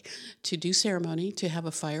public, to do ceremony, to have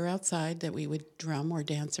a fire outside that we would drum or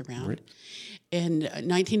dance around. Right. In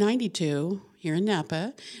 1992, here in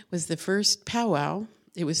Napa, was the first powwow.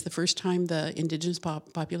 It was the first time the indigenous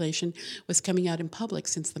population was coming out in public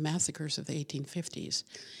since the massacres of the 1850s.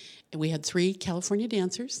 And we had 3 California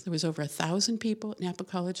dancers. There was over 1,000 people at Napa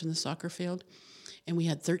College in the soccer field, and we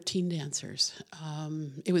had 13 dancers.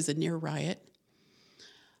 It was a near riot,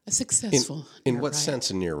 a successful In what riot. sense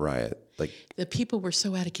a near riot? Like the people were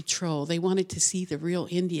so out of control. They wanted to see the real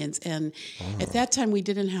Indians. And at that time, we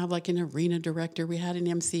didn't have like an arena director. We had an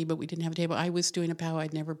MC, but we didn't have a table. I was doing a powwow.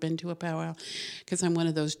 I'd never been to a powwow because I'm one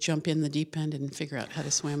of those jump in the deep end and figure out how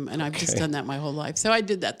to swim. And I've just done that my whole life. So I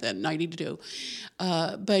did that then, 92.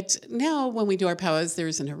 But now when we do our powwows,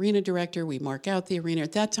 there's an arena director. We mark out the arena.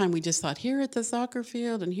 At that time, we just thought, here at the soccer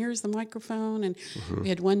field, and here's the microphone. And we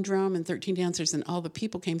had 1 drum and 13 dancers, and all the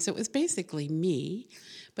people came. So it was basically me.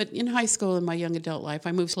 But in high school, in my young adult life,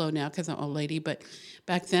 I moved slow now because I'm an old lady, but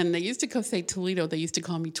back then they used to go say Toledo. They used to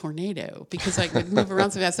call me Tornado because I could move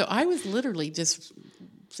around so fast. So I was literally just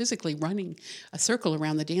physically running a circle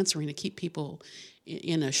around the dance arena to keep people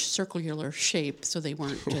in a circular shape so they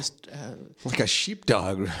weren't just... like a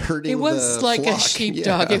sheepdog herding. It was the like flock. a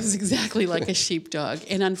sheepdog. Yeah. It was exactly like a sheepdog.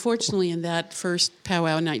 And unfortunately, in that first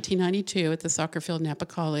powwow in 1992 at the soccer field, Napa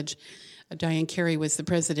College, Diane Carey was the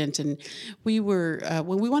president, and we were,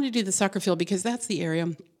 when we wanted to do the soccer field, because that's the area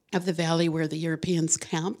of the valley where the Europeans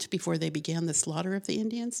camped before they began the slaughter of the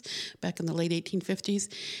Indians back in the late 1850s.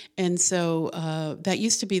 And so that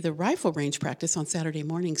used to be the rifle range practice on Saturday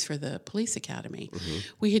mornings for the police academy. Mm-hmm.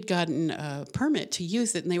 We had gotten a permit to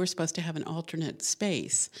use it, and they were supposed to have an alternate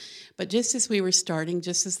space. But just as we were starting,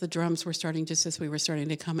 just as the drums were starting, just as we were starting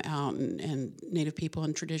to come out, and Native people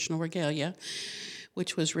in traditional regalia,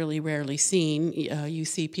 which was really rarely seen. You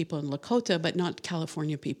see people in Lakota, but not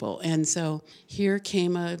California people. And so here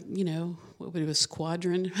came a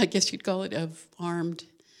squadron, I guess you'd call it, of armed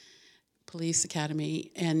police academy.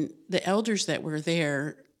 And the elders that were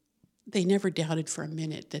there, they never doubted for a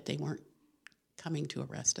minute that they weren't coming to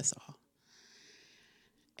arrest us all.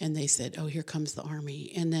 And they said, oh, here comes the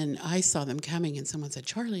army. And then I saw them coming, and someone said,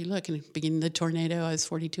 Charlie, look. And beginning the tornado, I was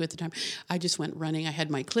 42 at the time. I just went running. I had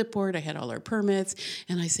my clipboard. I had all our permits.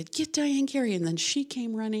 And I said, get Diane Carey. And then she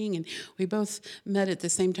came running, and we both met at the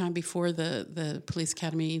same time before the police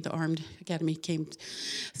academy, the armed academy came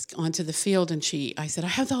onto the field. And I said, I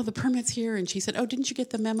have all the permits here. And she said, oh, didn't you get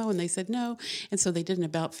the memo? And they said, no. And so they did an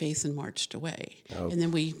about face and marched away. Oh. And then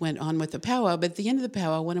we went on with the powwow. But at the end of the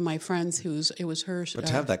powwow, one of my friends, it was her... But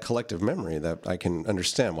to have that collective memory, that I can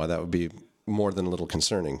understand why that would be more than a little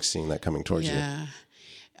concerning, seeing that coming towards you. Yeah.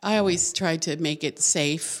 I always try to make it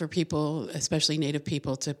safe for people, especially Native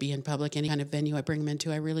people, to be in public. Any kind of venue I bring them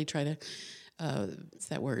into, I really try to, what's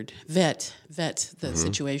that word? Vet the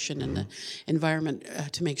situation and the environment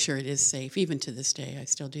to make sure it is safe. Even to this day, I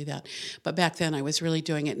still do that. But back then, I was really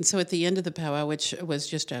doing it. And so at the end of the powwow, which was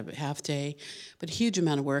just a half day, but a huge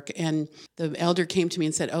amount of work, and the elder came to me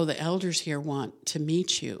and said, oh, the elders here want to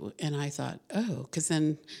meet you. And I thought, oh, because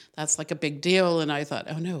then that's like a big deal. And I thought,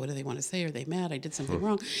 oh, no, what do they want to say? Are they mad? I did something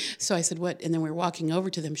wrong. So I said, what? And then we were walking over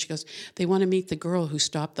to them. She goes, they want to meet the girl who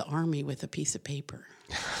stopped the army with a piece of paper.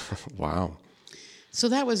 Wow. So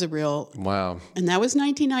that was a real... Wow. And that was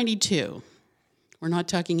 1992. We're not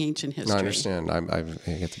talking ancient history. No, I understand. I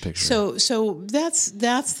get the picture. So that's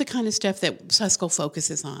the kind of stuff that Susquel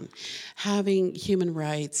focuses on. Having human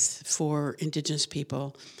rights for Indigenous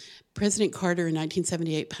people, President Carter in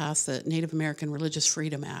 1978 passed the Native American Religious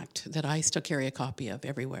Freedom Act that I still carry a copy of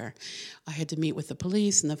everywhere. I had to meet with the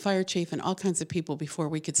police and the fire chief and all kinds of people before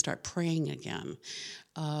we could start praying again.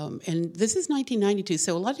 And this is 1992,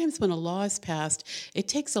 so a lot of times when a law is passed, it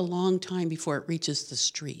takes a long time before it reaches the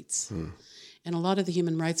streets. And a lot of the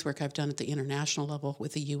human rights work I've done at the international level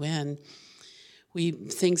with the UN,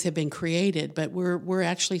 things have been created, but we're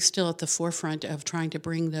actually still at the forefront of trying to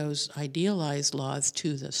bring those idealized laws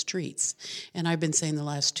to the streets. And I've been saying the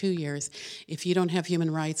last 2 years, if you don't have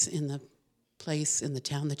human rights in the place, in the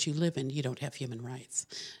town that you live in, you don't have human rights.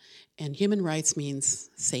 And human rights means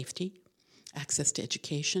safety, access to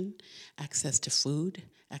education, access to food,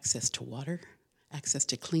 access to water, access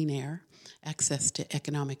to clean air, access to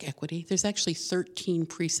economic equity. There's actually 13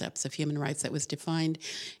 precepts of human rights that was defined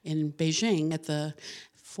in Beijing at the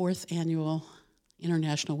 4th Annual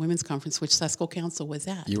International Women's Conference, which Susquehanna Council was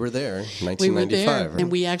at. You were there, 1995. We were there, right?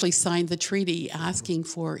 and we actually signed the treaty asking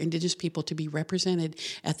for Indigenous people to be represented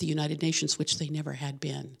at the United Nations, which they never had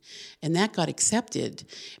been. And that got accepted,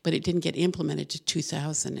 but it didn't get implemented to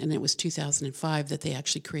 2000, and it was 2005 that they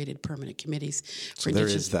actually created permanent committees for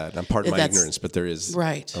Indigenous. There is that. I'm part of my ignorance, but there is.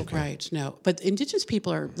 Right, right. No, but Indigenous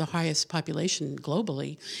people are the highest population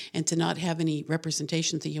globally, and to not have any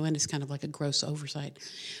representation at the UN is kind of like a gross oversight.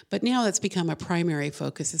 But now that's become a primary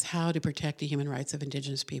focus, is how to protect the human rights of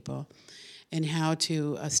Indigenous people and how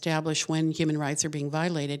to establish when human rights are being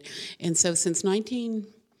violated. And so since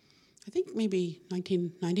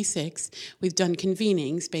 1996, we've done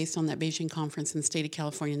convenings based on that Beijing conference in the state of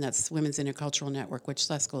California, and that's Women's Intercultural Network, which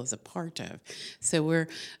Susquehanna is a part of. So we're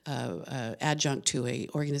adjunct to an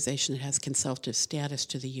organization that has consultative status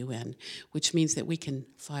to the UN, which means that we can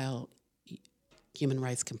file human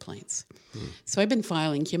rights complaints. So I've been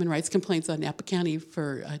filing human rights complaints on Napa County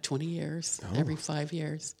for 20 years, every 5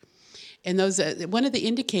 years. And those, one of the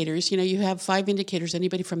indicators, you have 5 indicators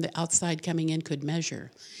anybody from the outside coming in could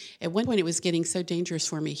measure. At one point, it was getting so dangerous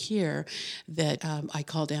for me here that I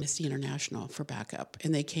called Amnesty International for backup,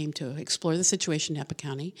 and they came to explore the situation in Napa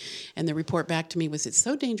County, and the report back to me was, it's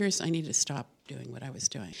so dangerous, I need to stop doing what I was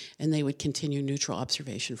doing. And they would continue neutral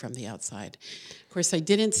observation from the outside. Of course, I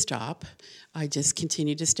didn't stop. I just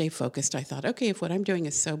continued to stay focused. I thought, okay, if what I'm doing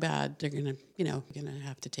is so bad, they're going to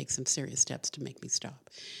have to take some serious steps to make me stop.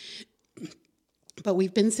 But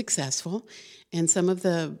we've been successful, and some of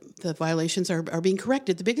the violations are being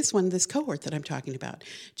corrected. The biggest one, this cohort that I'm talking about,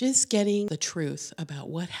 just getting the truth about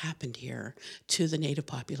what happened here to the Native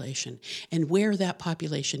population and where that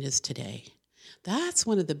population is today. That's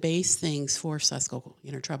one of the base things for Susquehanna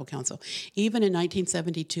Intertribal Council. Even in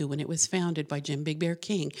 1972, when it was founded by Jim Big Bear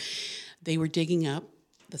King, they were digging up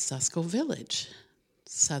the Susquehanna Village,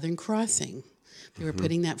 Southern Crossing. They were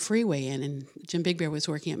putting that freeway in, and Jim Big Bear was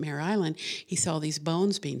working at Mare Island. He saw these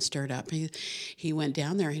bones being stirred up. He went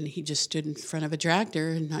down there, and he just stood in front of a tractor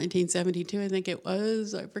in 1972, I think it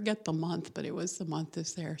was. I forget the month, but it was the month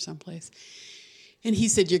is there someplace. And he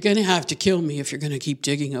said, you're going to have to kill me if you're going to keep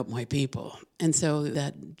digging up my people. And so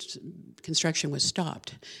that construction was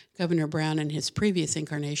stopped. Governor Brown, in his previous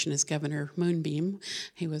incarnation as Governor Moonbeam,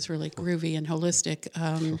 he was really groovy and holistic.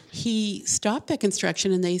 He stopped that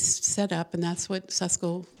construction, and they set up, and that's what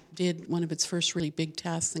Susquehanna did. One of its first really big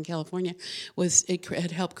tasks in California was it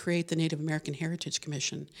had helped create the Native American Heritage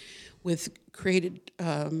Commission with created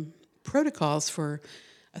protocols for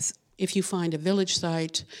if you find a village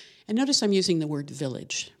site. And notice I'm using the word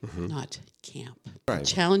village, not camp. Right. I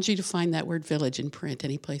challenge you to find that word village in print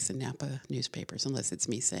any place in Napa newspapers, unless it's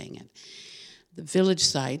me saying it. The village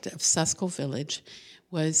site of Susquehanna Village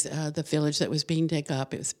was the village that was being dug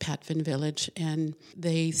up. It was Patvin Village, and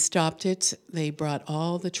they stopped it. They brought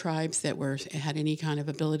all the tribes that had any kind of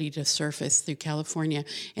ability to surface through California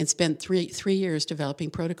and spent three years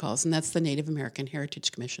developing protocols, and that's the Native American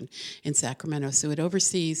Heritage Commission in Sacramento. So it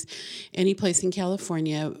oversees any place in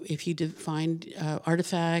California, if you find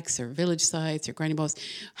artifacts or village sites or grinding bowls,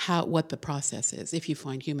 what the process is. If you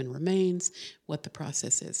find human remains, what the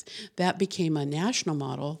process is. That became a national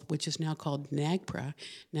model, which is now called NAGPRA,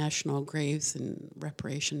 National Graves and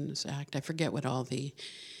Reparations Act. I forget what all the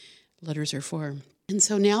letters are for. And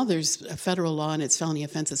so now there's a federal law, and it's felony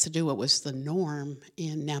offenses to do what was the norm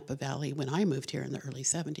in Napa Valley when I moved here in the early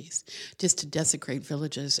 70s, just to desecrate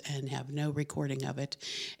villages and have no recording of it.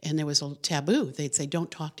 And there was a taboo. They'd say, don't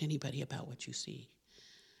talk to anybody about what you see.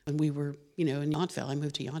 And we were, in Yountville. I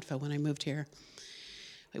moved to Yountville when I moved here.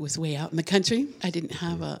 It was way out in the country. I didn't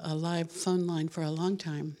have a live phone line for a long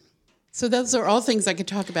time. So those are all things I could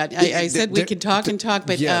talk about. I said we could talk and talk,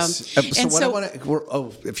 but yes.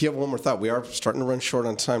 If you have one more thought, we are starting to run short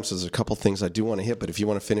on time, so there's a couple things I do want to hit. But if you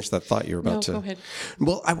want to finish that thought, you're about to. Go ahead.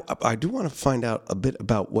 Well, I do want to find out a bit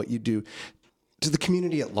about what you do to the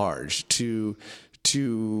community at large to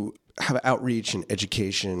have outreach and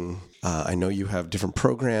education. I know you have different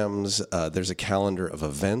programs. There's a calendar of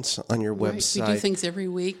events on your website. We do things every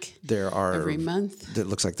week. Every month. It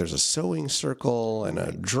looks like there's a sewing circle and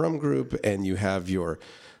a drum group, and you have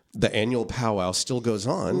the annual powwow still goes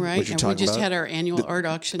on. Right, and we just had our annual art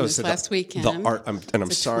auction this last weekend. The art, I'm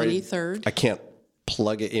sorry, 23rd. I can't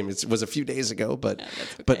plug it in. It was a few days ago, but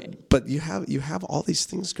okay. but you have all these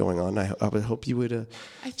things going on. I would hope you would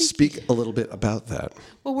speak a little bit about that.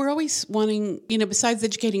 Well, we're always wanting, besides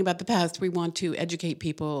educating about the past, we want to educate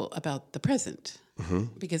people about the present,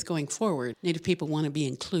 because going forward, Native people want to be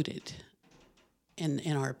included.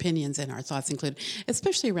 In our opinions and our thoughts included,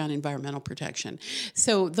 especially around environmental protection.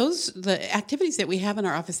 So the activities that we have in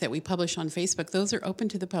our office that we publish on Facebook, those are open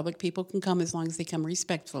to the public. People can come as long as they come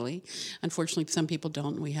respectfully. Unfortunately, some people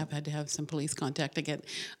don't. We have had to have some police contact to get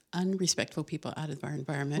unrespectful people out of our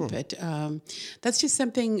environment. But that's just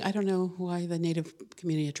something, I don't know why the Native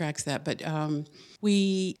community attracts that, but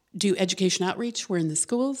we do education outreach. We're in the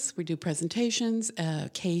schools. We do presentations,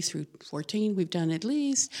 K through 14. We've done at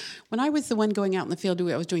least, when I was the one going out in the field,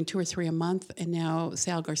 I was doing 2 or 3 a month, and now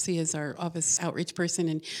Sal Garcia is our office outreach person,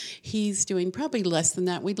 and he's doing probably less than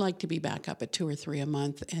that. We'd like to be back up at 2 or 3 a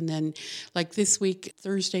month. And then, like this week,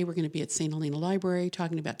 Thursday, we're going to be at St. Helena Library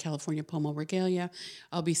talking about California Pomo Regalia.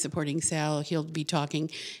 I'll be supporting Sal. He'll be talking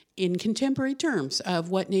in contemporary terms of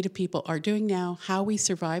what Native people are doing now, how we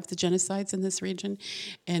survived the genocides in this region,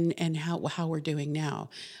 and how we're doing now.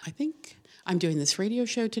 I think I'm doing this radio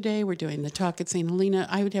show today. We're doing the talk at St. Helena.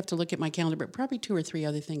 I would have to look at my calendar, but probably 2 or 3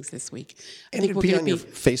 other things this week. And it'll be on your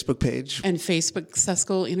Facebook page? And Facebook,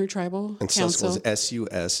 Suscol Intertribal Council. And Suscol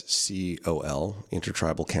is SUSCOL,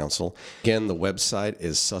 Intertribal Council. Again, the website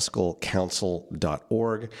is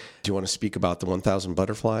suscolcouncil.org. Do you want to speak about the 1,000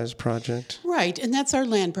 Butterflies project? Right, and that's our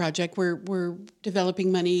land project. We're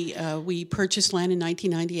developing money. We purchased land in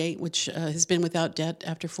 1998, which has been without debt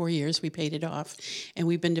after 4 years. We paid it off, and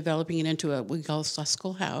we've been developing it into what we call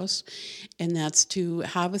Suscol House, and that's to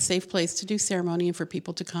have a safe place to do ceremony and for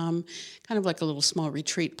people to come, kind of like a little small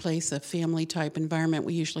retreat place, a family-type environment.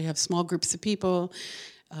 We usually have small groups of people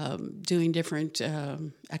doing different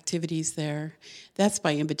activities there. That's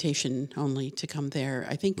by invitation only to come there.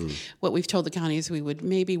 I think what we've told the county is we would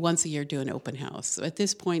maybe once a year do an open house. So at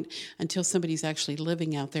this point, until somebody's actually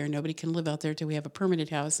living out there, nobody can live out there until we have a permanent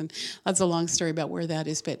house. And that's a long story about where that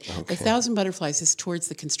is. But the 1,000 Butterflies is towards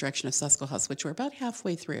the construction of Suscol House, which we're about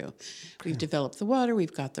halfway through. Okay. We've developed the water.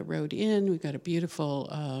 We've got the road in. We've got a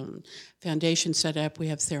beautiful foundation set up. We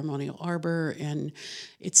have ceremonial arbor, and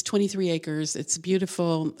it's 23 acres. It's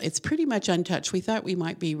beautiful. It's pretty much untouched. We thought we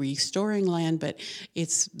might be restoring land, but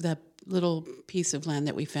it's the little piece of land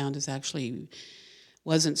that we found is actually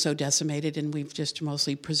wasn't so decimated, and we've just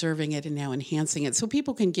mostly preserving it and now enhancing it. So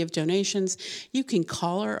people can give donations. You can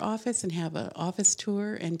call our office and have an office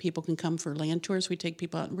tour, and people can come for land tours. We take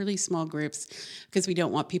people out in really small groups because we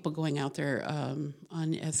don't want people going out there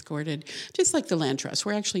unescorted. Just like the Land Trust.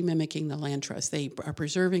 We're actually mimicking the Land Trust. They are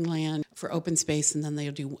preserving land for open space, and then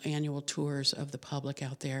they'll do annual tours of the public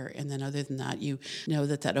out there. And then other than that, you know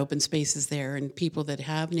that open space is there. And people that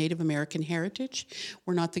have Native American heritage,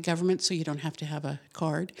 we're not the government, so you don't have to have a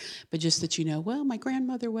card, but just that well, my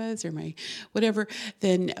grandmother was, or my whatever,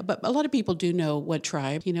 then, but a lot of people do know what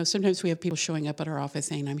tribe. Sometimes we have people showing up at our office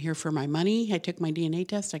saying, I'm here for my money. I took my DNA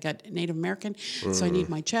test. I got Native American, so I need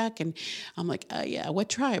my check. And I'm like, yeah, what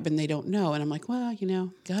tribe? And they don't know. And I'm like, well,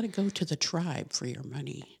 got to go to the tribe for your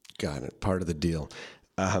money. Got it. Part of the deal.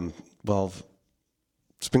 Well,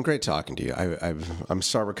 it's been great talking to you. I'm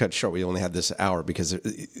sorry we're cut short. We only had this hour because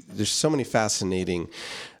there's so many fascinating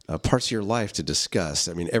parts of your life to discuss.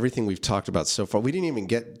 I mean, everything we've talked about so far. We didn't even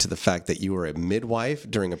get to the fact that you were a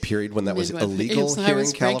midwife during a period when that was illegal here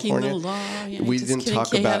in California. The law. Yeah, we didn't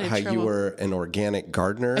talk about how you were an organic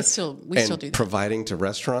gardener. We still do that. Providing to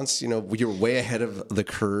restaurants. You were way ahead of the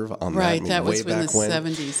curve on that. Right, that was in the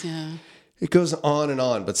 70s, yeah. It goes on and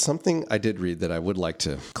on, but something I did read that I would like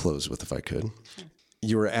to close with if I could. Sure.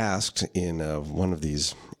 You were asked in one of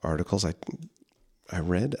these articles I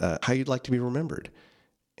read how you'd like to be remembered.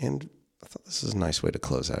 And I thought this is a nice way to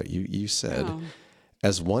close out. You said,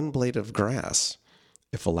 as one blade of grass,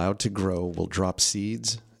 if allowed to grow, will drop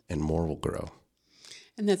seeds and more will grow.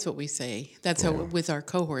 And that's what we say. That's how, with our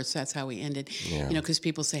cohorts, that's how we ended. Yeah. Because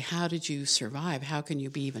people say, how did you survive? How can you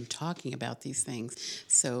be even talking about these things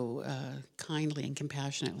so kindly and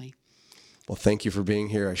compassionately? Well, thank you for being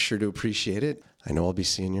here. I sure do appreciate it. I know I'll be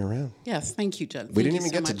seeing you around. Yes, thank you, Judd. We didn't even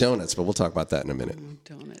get to donuts, but we'll talk about that in a minute.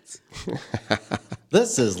 Donuts.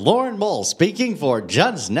 This is Lauren Mole speaking for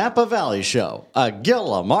Judd's Napa Valley Show, a Gil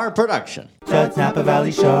Lamar production. Judd's Napa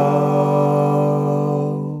Valley Show.